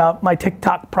fun of me about my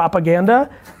TikTok propaganda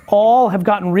all have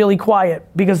gotten really quiet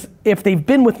because if they've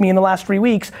been with me in the last 3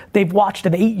 weeks, they've watched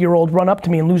an 8-year-old run up to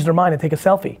me and lose their mind and take a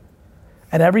selfie.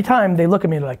 And every time they look at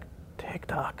me, they're like,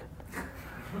 TikTok.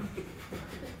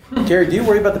 Gary, do you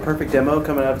worry about the perfect demo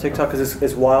coming out of TikTok? Because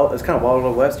it's wild. It's kind of wild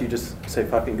in the West. You just say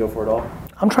fucking go for it all.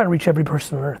 I'm trying to reach every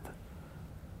person on earth.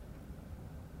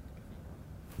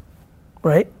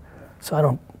 Right?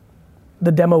 So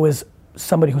the demo is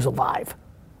somebody who's alive.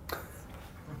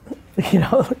 You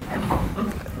know?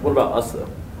 What about us though?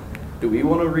 Do we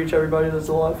want to reach everybody that's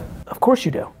alive? Of course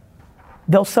you do.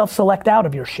 They'll self-select out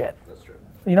of your shit. That's true.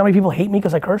 You know how many people hate me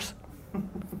because I curse?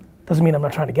 Doesn't mean I'm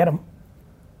not trying to get them.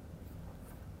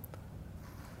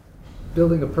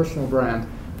 Building a personal brand,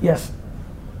 Yes.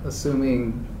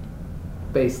 assuming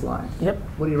baseline. Yep.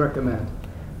 What do you recommend?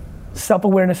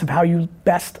 Self-awareness of how you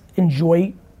best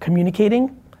enjoy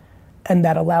communicating, and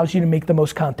that allows you to make the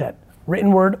most content.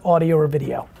 Written word, audio, or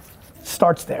video.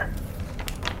 Starts there.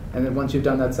 And then once you've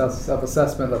done that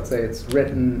self-assessment, let's say it's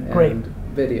written and Great.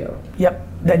 video. Yep,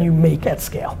 then you make at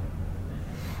scale.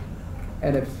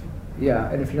 And if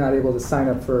you're not able to sign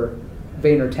up for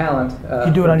Vayner Talent,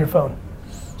 You do it on your phone.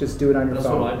 just do it on your That's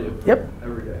phone. what I do. Yep,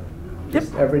 Every day.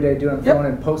 Just every day do it on the Yep. phone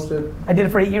and post it. I did it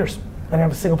for 8 years. I didn't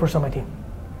have a single person on my team.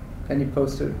 And you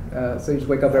post it. So you just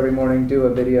wake up every morning, do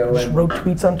a video, Just and wrote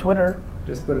tweets on Twitter.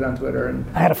 just put it on Twitter. And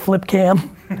I had a flip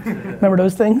cam. Remember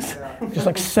those things? Just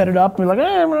like set it up and be like,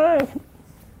 I'm right.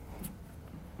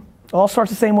 All starts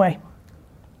the same way,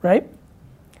 right?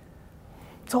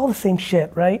 It's all the same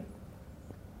shit, right?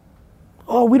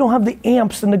 Oh, we don't have the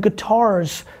amps and the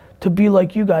guitars to be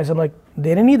like you guys. I'm like, they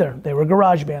didn't either. They were a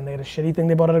garage band. They had a shitty thing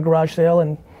they bought at a garage sale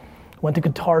and went to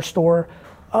Guitar Store.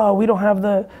 Oh, we don't have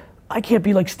I can't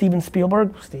be like Steven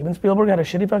Spielberg. Steven Spielberg had a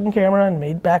shitty fucking camera and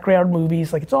made background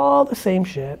movies. Like, it's all the same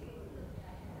shit.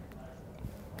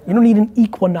 You don't need an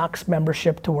Equinox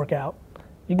membership to work out.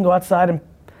 You can go outside and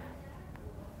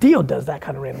Dio does that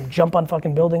kind of random, jump on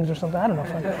fucking buildings or something. I don't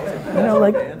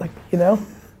know.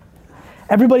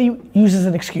 Everybody uses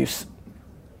an excuse.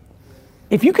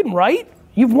 If you can write,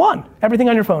 you've won everything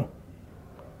on your phone.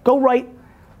 Go write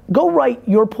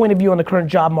your point of view on the current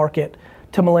job market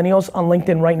to millennials on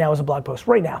LinkedIn right now as a blog post,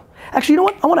 right now. Actually, you know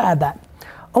what? I want to add that.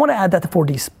 I want to add that to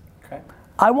 4Ds. Okay.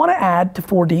 I want to add to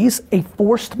 4Ds a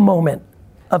forced moment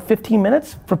of 15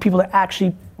 minutes for people to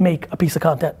actually make a piece of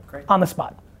content on the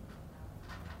spot.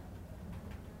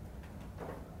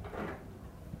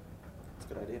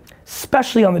 That's a good idea.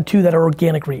 Especially on the two that are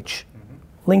organic reach,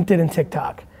 LinkedIn and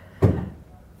TikTok.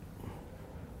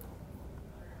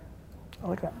 I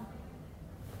like that.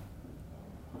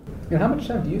 how much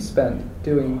time do you spend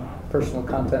doing personal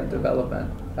content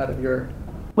development out of your?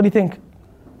 What do you think,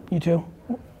 you two?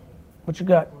 What you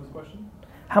got? What was the question?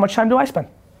 How much time do I spend?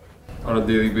 On a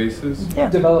daily basis? Yeah.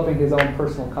 Developing his own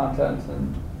personal content,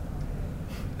 and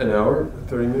An hour?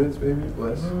 30 minutes maybe?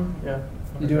 Less? Yeah.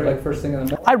 you do it like first thing in the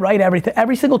morning. I write everything.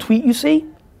 Every single tweet you see,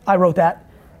 I wrote that.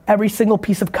 Every single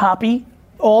piece of copy,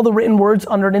 all the written words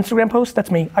under an Instagram post, that's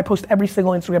me. I post every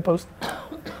single Instagram post.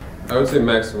 I would say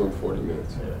maximum 40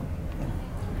 minutes.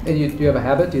 And do you have a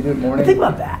habit? Do you do it morning? Think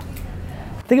about that.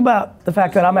 Think about the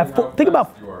fact that I'm at, just think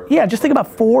about 40.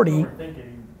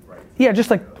 Yeah, just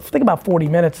like, think about 40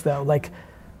 minutes though. Like,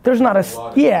 there's not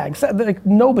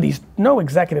no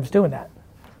executive's doing that.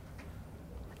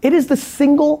 It is the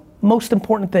single most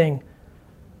important thing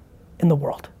in the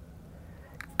world.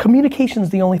 Communication's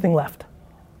the only thing left.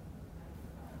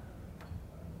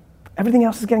 Everything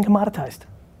else is getting commoditized.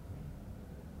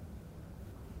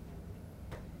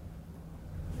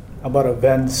 How about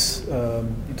events?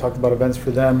 You talked about events for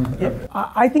them.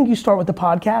 I think you start with the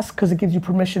podcast because it gives you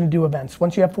permission to do events.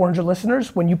 Once you have 400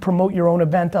 listeners, when you promote your own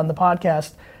event on the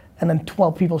podcast and then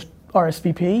 12 people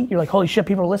RSVP, you're like, holy shit,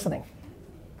 people are listening.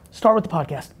 Start with the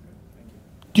podcast.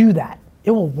 Do that.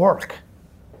 It will work.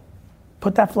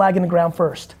 Put that flag in the ground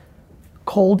first.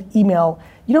 Cold email.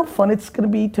 You know how fun it's gonna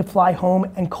be to fly home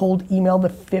and cold email the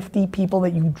 50 people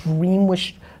that you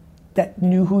wish that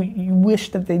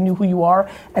they knew who you are,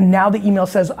 and now the email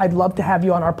says, I'd love to have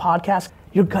you on our podcast.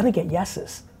 You're gonna get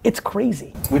yeses. It's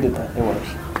crazy. We did that. It works.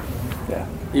 Yeah.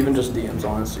 Even just DMs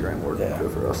on Instagram work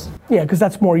good for us. Yeah, because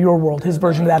that's more your world. His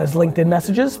version of that is LinkedIn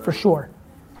messages, for sure.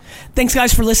 Thanks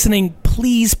guys for listening.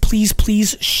 Please, please,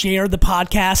 please share the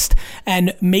podcast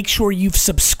and make sure you've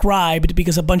subscribed,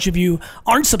 because a bunch of you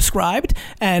aren't subscribed,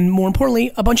 and more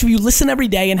importantly, a bunch of you listen every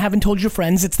day and haven't told your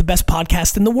friends it's the best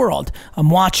podcast in the world. I'm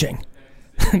watching.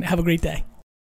 Have a great day.